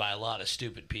questions by a lot of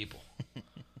stupid people.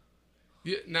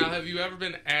 Yeah, now, have you ever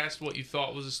been asked what you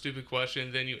thought was a stupid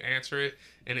question, then you answer it,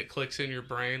 and it clicks in your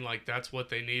brain like that's what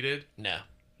they needed? No.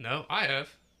 No, I have.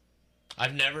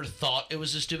 I've never thought it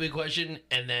was a stupid question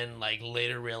and then, like,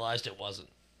 later realized it wasn't.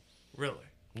 Really?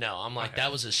 No, I'm like,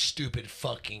 that was a stupid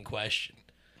fucking question.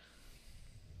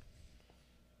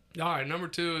 All right, number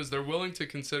 2 is they're willing to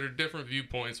consider different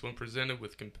viewpoints when presented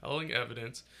with compelling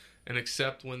evidence and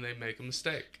accept when they make a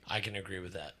mistake. I can agree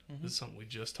with that. This is something we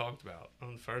just talked about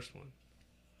on the first one.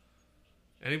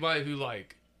 Anybody who,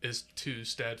 like, is too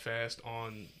steadfast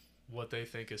on what they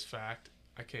think is fact,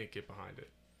 I can't get behind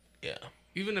it. Yeah.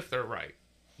 Even if they're right.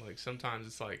 Like, sometimes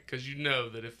it's like, because you know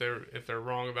that if they're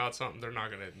wrong about something, they're not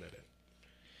going to admit it.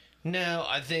 No,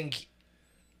 I think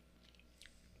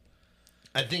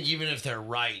even if they're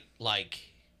right,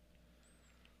 like,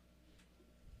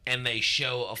 and they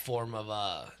show a form of,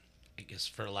 I guess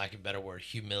for lack of a better word,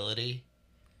 humility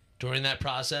during that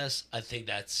process, I think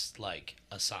that's, like,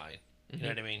 a sign. You know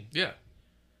what I mean? Yeah.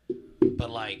 But,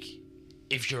 like,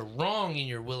 if you're wrong and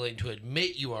you're willing to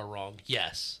admit you are wrong,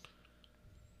 yes.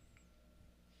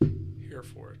 Here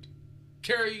for it.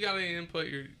 Carrie, you got any input?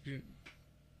 You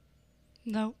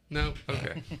No. No?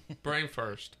 Okay. Brain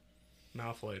first.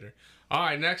 Mouth later. All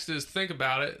right, next is think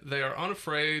about it. They are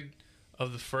unafraid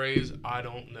of the phrase, I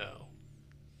don't know.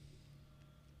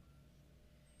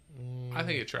 I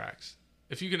think it tracks.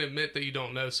 If you can admit that you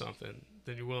don't know something,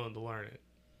 then you're willing to learn it.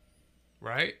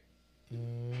 Right?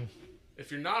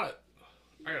 If you're not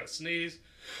I gotta sneeze.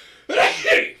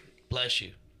 Bless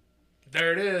you.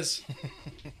 There it is.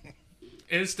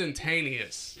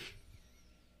 Instantaneous.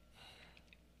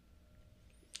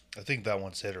 I think that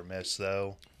one's hit or miss,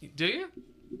 though. Do you?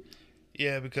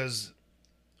 Yeah, because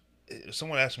if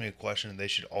someone asks me a question and they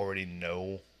should already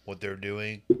know what they're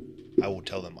doing, I will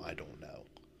tell them I don't know.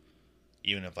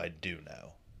 Even if I do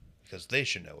know. Because they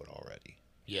should know it already.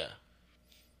 Yeah.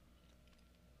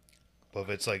 But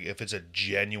if it's a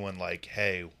genuine, like,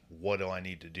 hey, what do I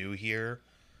need to do here?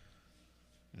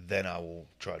 Then I will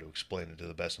try to explain it to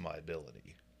the best of my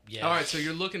ability. Yeah. All right, so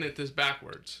you're looking at this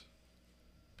backwards.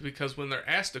 Because when they're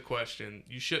asked a question,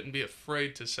 you shouldn't be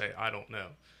afraid to say, I don't know.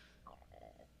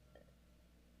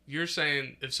 You're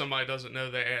saying if somebody doesn't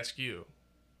know, they ask you.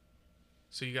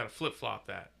 So you got to flip-flop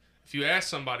that. If you ask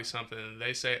somebody something and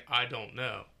they say, I don't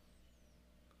know.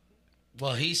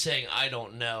 Well, he's saying I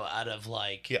don't know out of,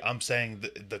 like... Yeah, I'm saying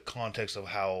the context of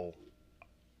how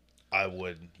I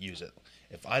would use it.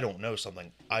 If I don't know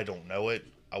something, I don't know it,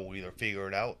 I will either figure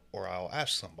it out or I'll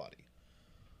ask somebody.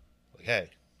 Like, hey,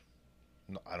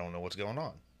 I don't know what's going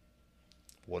on.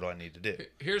 What do I need to do?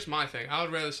 Here's my thing. I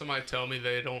would rather somebody tell me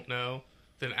they don't know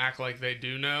than act like they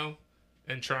do know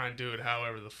and try and do it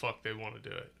however the fuck they want to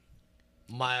do it.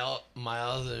 My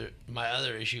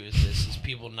other issue is this, is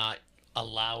people not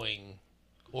allowing,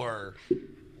 or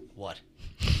what?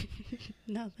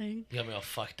 Nothing. You got me all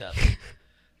fucked up.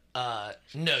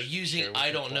 No, using Share with I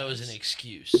your don't know as an clients.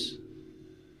 excuse.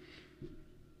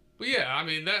 But yeah, I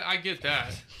methat I get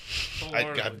that.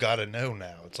 I've got to know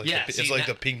now. It's like Yeah, it's see, like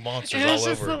now- the pink monsters It all was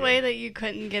just over the again. way that you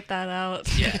couldn't get that out.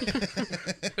 Yeah.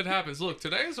 It happens. Look,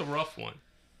 today is a rough one.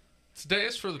 Today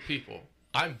is for the people.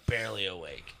 I'm barely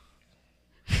awake.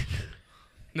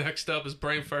 Next up is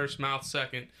brain first, mouth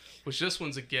second, which this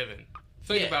one's a given.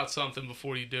 Think Yeah. about something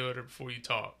before you do it or before you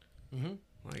talk. Mm-hmm.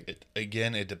 Like,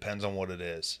 It depends on what it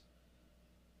is.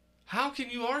 how can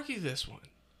you argue this one?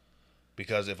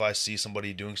 Because if I see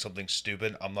somebody doing something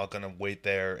stupid, I'm not going to wait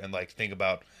there and like think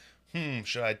about,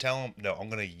 should I tell him? No, I'm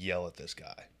going to yell at this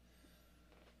guy.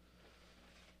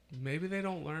 Maybe they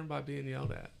don't learn by being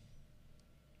yelled at.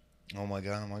 Oh my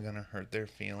God, am I going to hurt their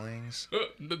feelings?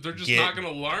 They're just not going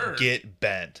to learn. Get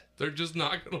bent. They're just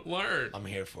not going to learn. I'm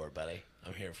here for it, buddy.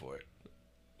 I'm here for it.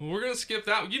 We're going to skip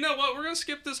that. You know what? We're going to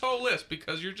skip this whole list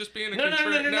because you're just being a No.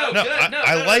 No, Good,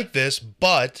 I like this,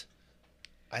 but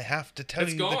I have to tell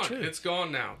It's you gone. the truth. It's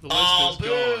gone now. The list Oh, is boo,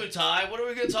 gone. Ty. What are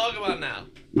we going to talk about now?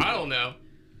 I don't know.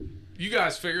 You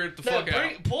guys figure it the fuck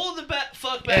out. Pull the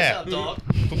fuck back up, dog.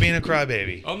 For being a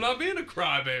crybaby. I'm not being a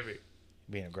crybaby.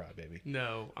 Being a crybaby.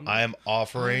 No. I'm not, I am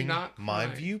offering I'm not my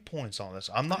crying. viewpoints on this.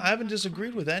 I haven't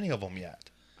disagreed with any of them yet.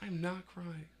 I'm not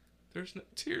crying. There's no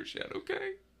tears yet,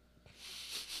 okay?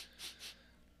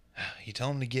 You tell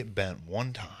them to get bent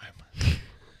one time.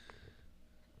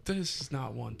 This is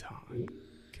not one time.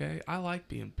 Okay? I like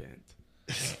being bent.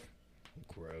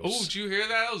 Gross. Oh, did you hear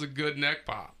that? That was a good neck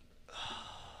pop.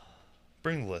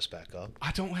 Bring the list back up.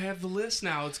 I don't have the list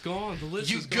now. It's gone. The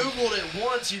list You is gone. Googled it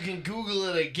once, you can Google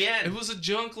it again. It was a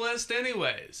junk list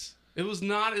anyways. It was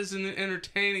not as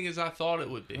entertaining as I thought it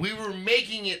would be. We were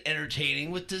making it entertaining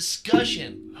with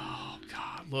discussion. Oh,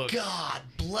 God. Look. God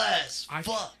bless.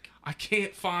 Fuck. I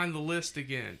can't find the list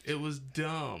again. It was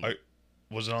dumb.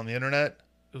 Was it on the internet?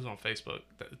 It was on Facebook.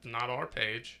 That's not our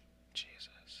page. Jesus.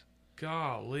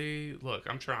 Golly. Look,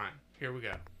 I'm trying. Here we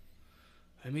go.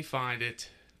 Let me find it.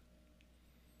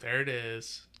 There it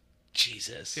is.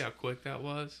 Jesus. See how quick that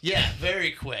was? Yeah,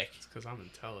 very quick. It's because I'm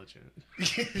intelligent.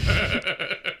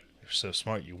 You're so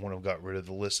smart. You wouldn't have got rid of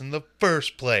the list in the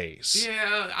first place.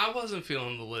 Yeah, I wasn't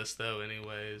feeling the list, though,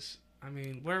 anyways. I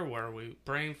mean, where were we?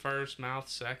 Brain first, mouth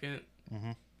second.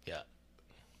 Yeah.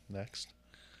 Next.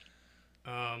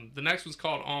 The next one's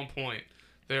called On Point.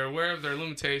 They're aware of their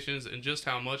limitations and just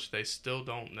how much they still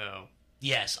don't know.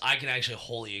 Yes, I can actually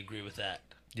wholly agree with that.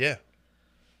 Yeah.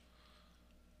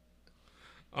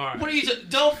 All right. What are you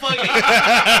don't fucking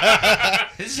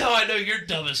This is how I know you're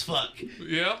dumb as fuck.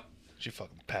 Yeah, She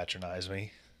fucking patronized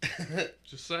me.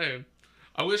 just saying.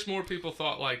 I wish more people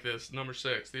thought like this. Number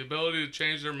 6, the ability to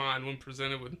change their mind when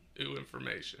presented with new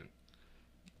information.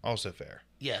 Also fair.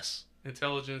 Yes.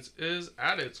 Intelligence is,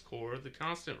 at its core, the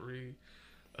constant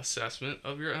reassessment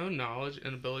of your own knowledge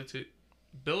and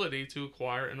ability to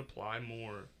acquire and apply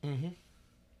more. Mm-hmm.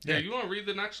 Yeah, Yeah. you want to read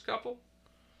the next couple?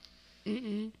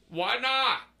 Mm-mm. Why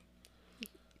not?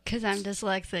 Because I'm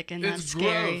dyslexic and that's It's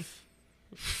scary.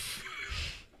 growth.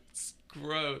 It's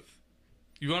growth.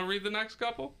 You want to read the next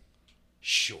couple?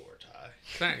 Sure, Ty.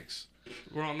 Thanks.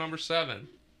 We're on number 7.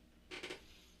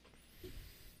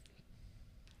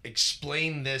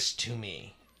 Explain this to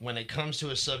me. When it comes to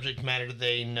a subject matter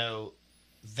they know,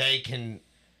 they can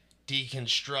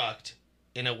deconstruct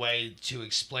in a way to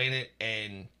explain it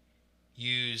and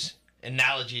use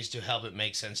analogies to help it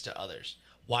make sense to others.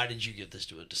 Why did you give this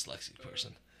to a dyslexic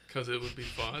person? Because it would be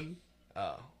fun.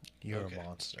 Oh. You're Okay. a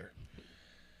monster.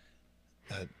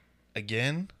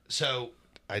 Again, So,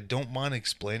 I don't mind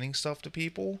explaining stuff to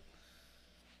people,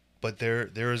 but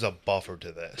there is a buffer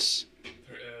to this.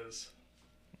 There is.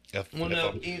 well, If no,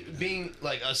 I'm- being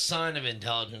like a sign of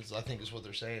intelligence, I think is what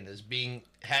they're saying, is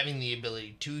having the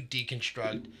ability to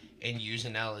deconstruct and use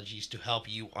analogies to help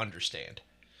you understand.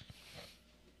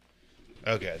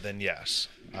 okay, then yes,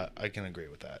 I can agree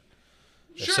with that.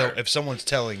 Sure. If someone's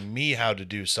telling me how to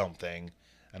do something,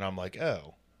 and I'm like,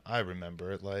 oh, I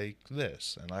remember it like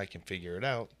this, and I can figure it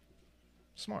out,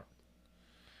 smart.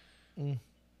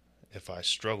 If I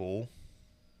struggle,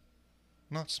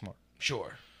 not smart.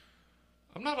 Sure.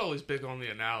 I'm not always big on the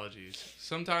analogies.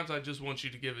 Sometimes I just want you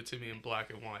to give it to me in black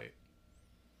and white.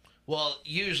 Well,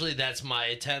 usually that's my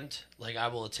attempt. Like, I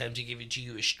will attempt to give it to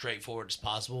you as straightforward as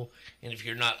possible. And if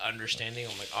you're not understanding,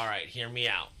 I'm like, all right, hear me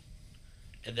out.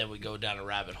 And then we go down a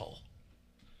rabbit hole.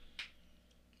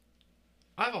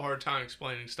 I have a hard time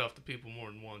explaining stuff to people more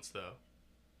than once, though.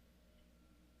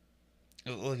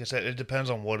 Like I said, it depends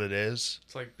on what it is.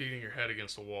 It's like beating your head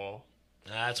against a wall.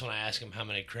 That's when I ask them how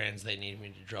many crayons they need me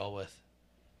to draw with.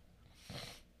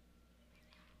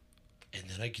 And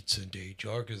then I get sent to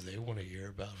HR because they want to hear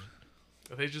about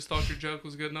it. If they just thought your joke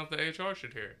was good enough, the HR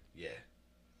should hear it. Yeah.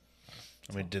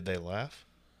 I mean, did they laugh?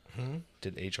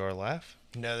 Did HR laugh?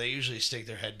 No, they usually stick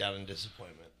their head down in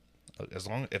disappointment.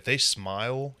 If they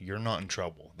smile, you're not in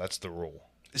trouble. That's the rule.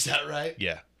 Is that right?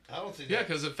 Yeah. I don't think Yeah, that...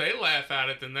 because if they laugh at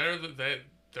it, then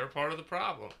they're part of the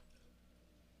problem.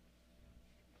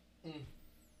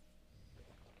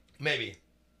 Maybe.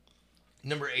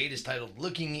 Number 8 is titled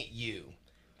Looking at You.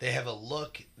 They have a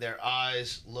look, their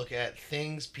eyes look at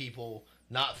things, people,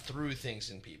 not through things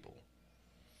and people.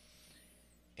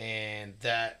 And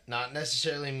that not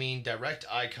necessarily mean direct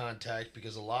eye contact,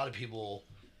 because a lot of people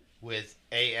with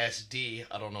ASD,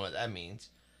 I don't know what that means,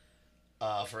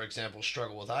 for example,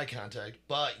 struggle with eye contact,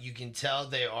 but you can tell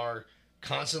they are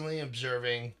constantly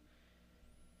observing,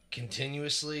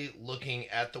 continuously looking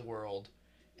at the world,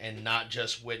 and not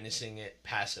just witnessing it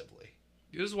passively.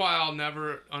 This is why I'll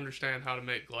never understand how to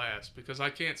make glass, because I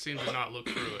can't seem to not look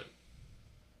through it.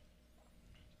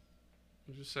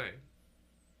 I'm just saying.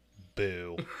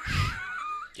 Boo.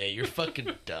 Yeah, you're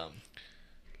fucking dumb.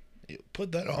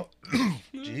 Put that on.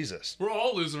 Jesus. We're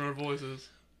all losing our voices.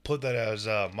 Put that as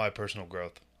my personal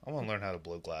growth. I want to learn how to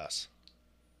blow glass.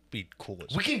 Be cool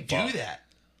as We can fuck. do that.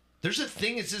 There's a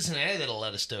thing in Cincinnati that'll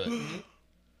let us do it.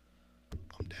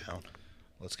 I'm down.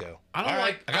 Let's go. I don't All right,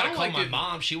 like. I gotta don't call like my getting,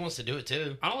 mom. She wants to do it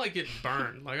too. I don't like getting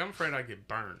burned. Like, I'm afraid I get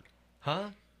burned. Huh?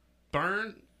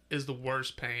 Burn is the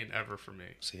worst pain ever for me.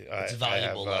 See, It's a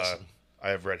valuable lesson. I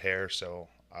have red hair, so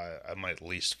I'm at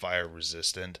least fire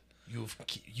resistant.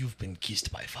 You've been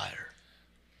kissed by fire.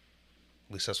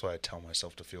 At least that's what I tell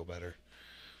myself to feel better.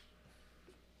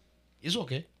 It's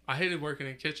okay. I hated working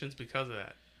in kitchens because of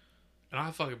that. And I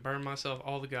fucking burn myself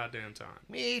all the goddamn time.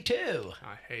 Me too.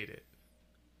 I hate it.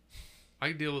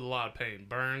 I deal with a lot of pain.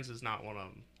 Burns is not one of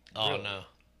them. Oh Really? no.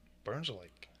 Burns are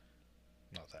like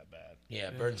not that bad. Yeah,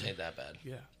 burns ain't that bad.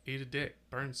 Yeah, eat a dick.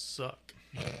 Burns suck.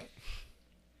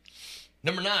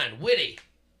 Number 9, witty.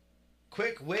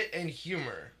 Quick wit and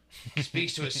humor.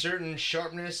 Speaks to a certain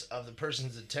sharpness of the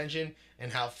person's attention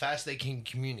and how fast they can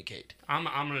communicate. I'm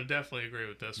gonna definitely agree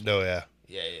with this one. No, yeah.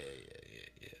 Yeah.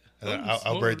 And then Oh,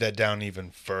 I'll break smart. that down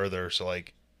even further. So,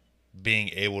 like, being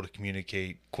able to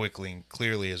communicate quickly and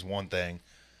clearly is one thing,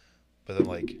 but then,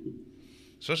 like,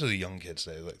 especially the young kids,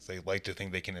 they like to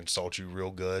think they can insult you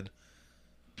real good,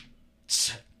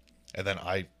 and then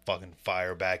I fucking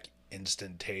fire back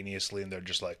instantaneously, and they're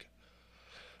just like,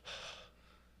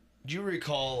 Do you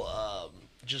recall,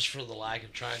 just for the lack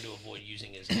of trying to avoid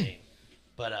using his name,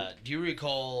 but do you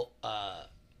recall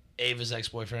Ava's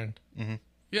ex-boyfriend?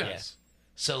 Yes.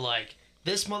 So, like,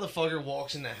 this motherfucker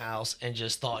walks in the house and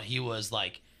just thought he was,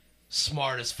 like,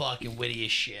 smart as fuck and witty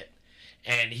as shit.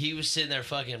 And he was sitting there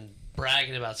fucking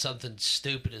bragging about something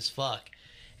stupid as fuck.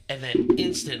 And then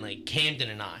instantly, Camden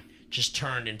and I just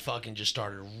turned and fucking just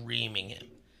started reaming him.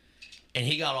 And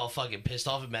he got all fucking pissed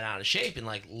off and bent out of shape and,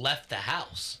 like, left the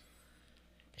house.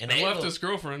 And Ava- left his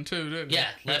girlfriend too, didn't he? yeah,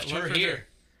 left her here.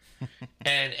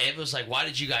 And Ava was like, why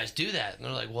did you guys do that? And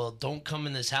they're like, well, don't come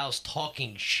in this house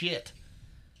talking shit.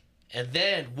 And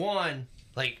then one,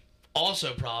 like,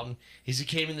 also problem is he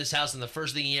came in this house and the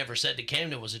first thing he ever said to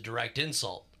Camden was a direct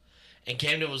insult. And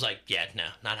Camden was like, yeah, no,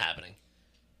 not happening.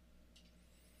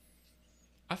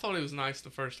 I thought he was nice the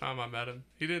first time I met him.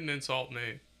 He didn't insult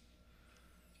me.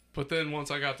 But then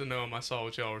once I got to know him, I saw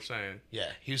what y'all were saying.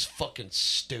 Yeah, he was fucking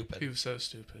stupid. He was so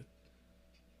stupid.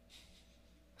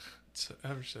 So,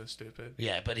 ever so stupid.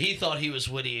 Yeah, but he thought he was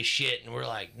witty as shit, and we're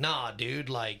like, nah, dude,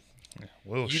 like,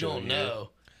 we'll you show don't know.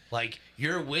 Like,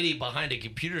 you're witty behind a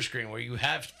computer screen where you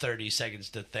have 30 seconds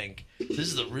to think. This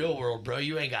is the real world, bro.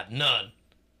 You ain't got none.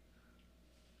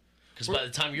 Because by the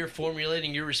time you're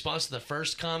formulating your response to the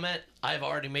first comment, I've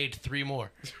already made 3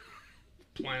 more.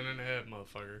 Planning ahead,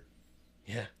 motherfucker.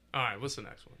 Yeah. All right, what's the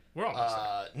next one? We're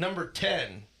almost Number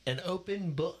 10, an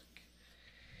open book.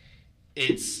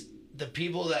 It's the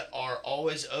people that are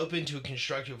always open to a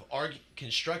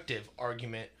constructive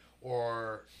argument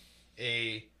or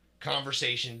a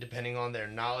conversation depending on their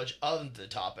knowledge of the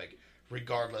topic,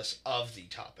 regardless of the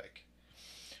topic.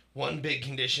 One big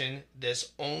condition,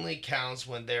 this only counts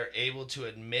when they're able to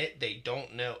admit they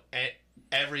don't know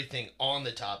everything on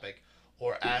the topic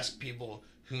or ask people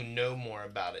who know more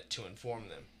about it to inform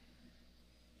them.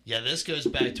 Yeah, this goes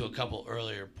back to a couple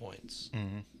earlier points.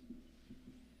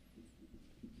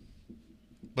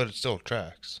 But it still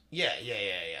tracks. Yeah.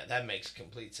 That makes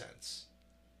complete sense.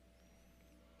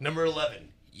 Number 11,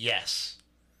 yes.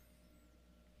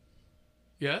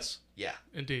 Yes, Yeah.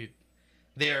 indeed.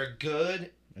 They are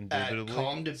good at Indubitably.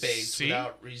 calm debates See?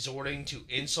 without resorting to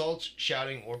insults,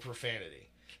 shouting, or profanity.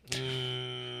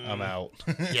 I'm out.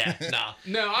 Yeah, nah,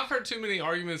 No, I've heard too many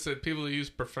arguments that people that use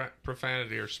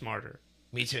profanity are smarter.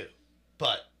 me too.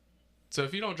 But So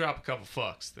if you don't drop a couple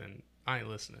fucks, then I ain't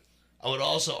listening. I would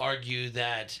also argue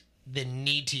that the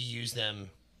need to use them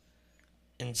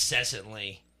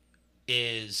incessantly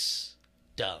is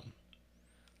dumb.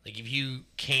 Like, if you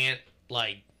can't,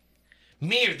 like,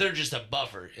 me or they're just a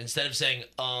buffer. Instead of saying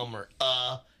or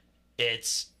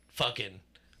it's fucking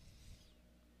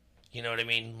You know what I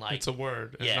mean? Like It's a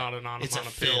word, and not an onomatopoeia. It's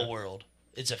a fill world.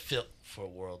 It's a fill for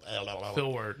world.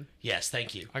 Fill word. Yes,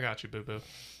 thank you. I got you, boo boo.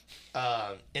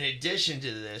 In addition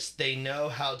to this, they know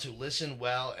how to listen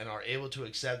well and are able to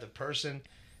accept the person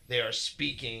they are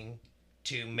speaking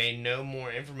to may know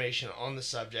more information on the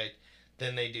subject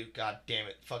than they do. God damn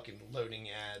it, fucking loading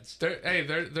ads.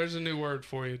 There's a new word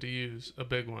for you to use, a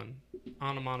big one.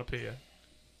 Onomatopoeia.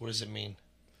 What does it mean?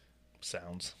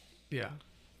 Sounds. Yeah.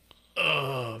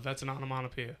 That's an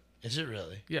onomatopoeia. Is it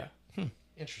really? Yeah.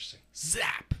 Interesting.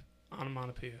 Zap.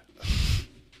 Onomatopoeia.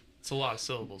 It's a lot of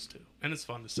syllables too, and it's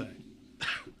fun to say.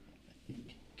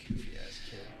 Goofy ass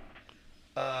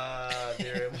kid.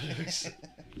 They're able to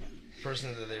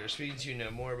person that they are speaking to know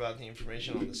more about the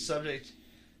information on the subject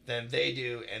than they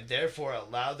do, and therefore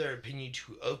allow their opinion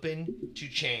to open to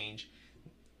change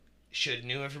should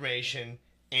new information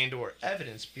and or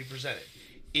evidence be presented.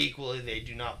 Equally, they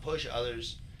do not push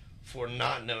others for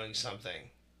not knowing something.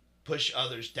 Push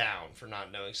others down for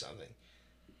not knowing something.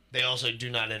 They also do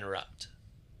not interrupt.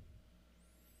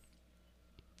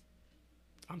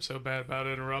 I'm so bad about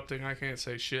interrupting, I can't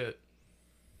say shit.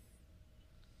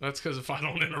 That's because if I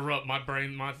don't interrupt,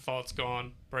 my thoughts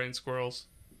gone. Brain squirrels.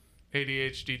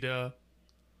 ADHD, duh.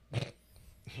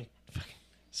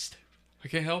 Stupid. I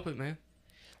can't help it, man.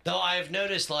 Though I have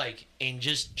noticed, like, in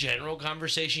just general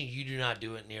conversation, you do not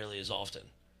do it nearly as often.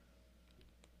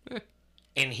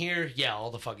 In here, yeah, all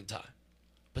the fucking time.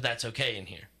 But that's okay in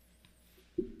here.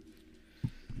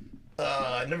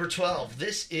 Number 12.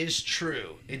 This is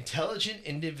true. Intelligent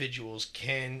individuals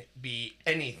can be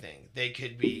anything. They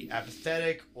could be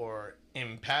apathetic or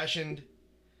impassioned.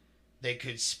 They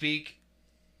could speak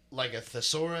like a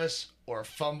thesaurus or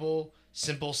fumble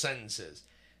simple sentences.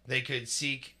 They could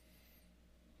seek...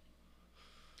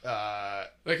 They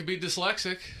could be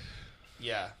dyslexic.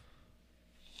 Yeah.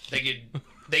 They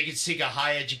could seek a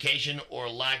high education or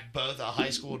lack both a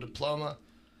high school diploma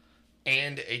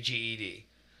and a GED.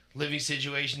 Living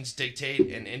situations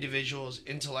dictate an individual's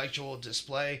intellectual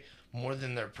display more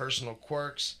than their personal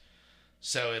quirks,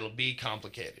 so it'll be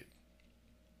complicated.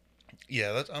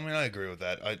 Yeah, I agree with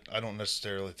that. I don't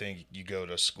necessarily think you go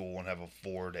to school and have a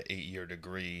 4 to 8 year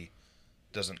degree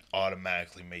doesn't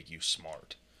automatically make you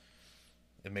smart.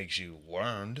 It makes you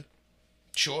learned,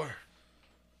 Sure.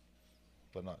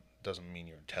 but doesn't mean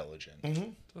you're intelligent.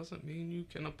 Mm-hmm. Doesn't mean you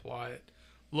can apply it.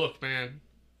 Look, man.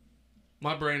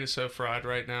 My brain is so fried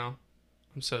right now.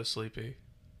 I'm so sleepy.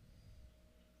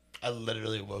 I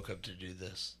literally woke up to do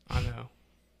this. I know.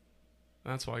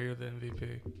 That's why you're the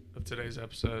MVP of today's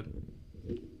episode.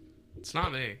 It's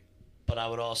not me. But I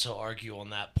would also argue on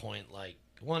that point, like,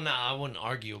 well, no, I wouldn't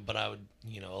argue, but I would,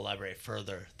 elaborate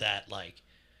further that, like,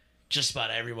 just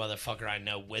about every motherfucker I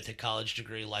know with a college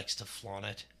degree likes to flaunt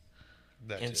it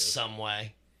in some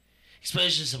way.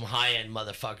 Especially some high-end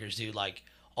motherfuckers, dude. Like,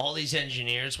 all these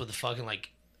engineers with the fucking, like...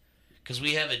 Because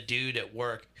we have a dude at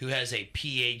work who has a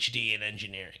PhD in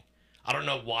engineering. I don't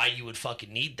know why you would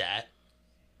fucking need that.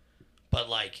 But,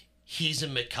 like, he's a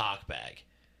McCockbag.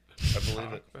 I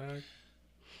believe it. Bag.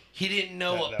 He didn't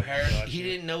know he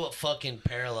didn't know what fucking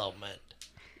parallel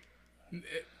meant.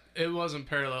 It wasn't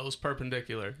parallel. It was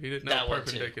perpendicular. He didn't know That what one,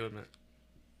 too. perpendicular meant.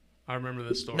 I remember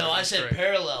this story. No, I It's said great.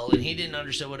 parallel, and he didn't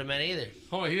understand what it meant either.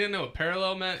 Hold on, he didn't know what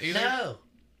parallel meant either? No.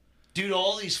 Dude,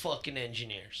 all these fucking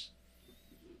engineers.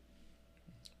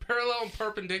 Parallel and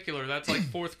perpendicular, that's like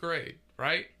 4th grade,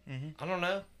 right? I don't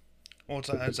know. Well,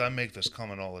 as I make this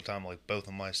comment all the time, like both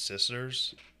of my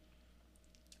sisters,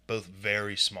 both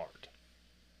very smart,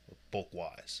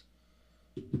 book-wise.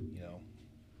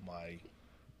 My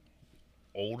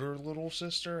older little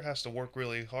sister has to work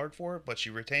really hard for it, but she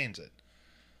retains it.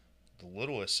 The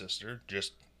littlest sister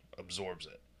just absorbs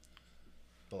it.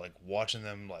 But, like, watching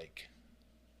them, like,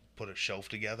 put a shelf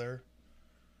together,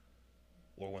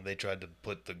 or when they tried to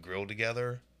put the grill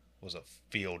together, was a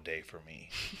field day for me.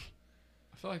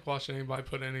 I feel like watching anybody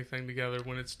put anything together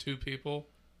when it's 2 people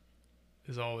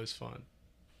is always fun.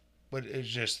 But it's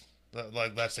just,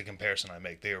 like, that's the comparison I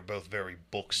make. They are both very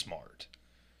book smart.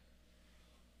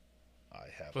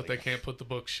 But they can't put the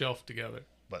bookshelf together.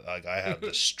 But, like, I have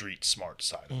the street smart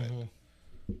side of it.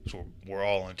 So we're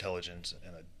all intelligent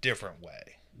in a different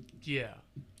way. Yeah.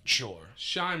 Sure.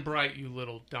 Shine bright, you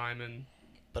little diamond.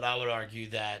 But I would argue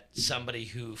that somebody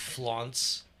who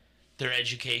flaunts their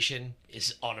education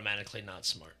is automatically not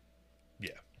smart.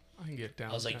 Yeah. I can get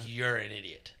down I was with like, that. you're an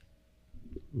idiot.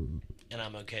 And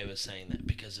I'm okay with saying that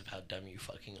because of how dumb you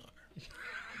fucking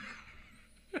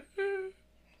are.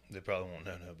 They probably won't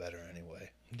know no better anyway.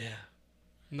 Yeah.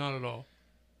 Not at all.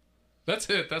 That's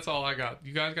it. That's all I got.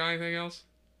 You guys got anything else?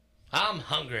 I'm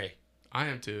hungry. I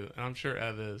am too, and I'm sure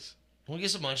Ev is. Want to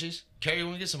get some munchies? Carrie, you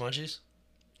want to get some munchies?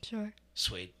 Sure.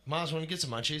 Sweet. Miles, want to get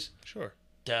some munchies? Sure.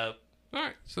 Dope. All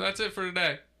right, so that's it for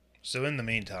today. So in the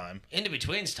meantime, In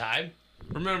between's time.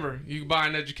 Remember, you can buy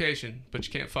an education, but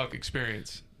you can't fuck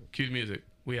experience. Cue the music.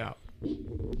 We out.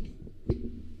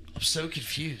 I'm so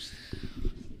confused.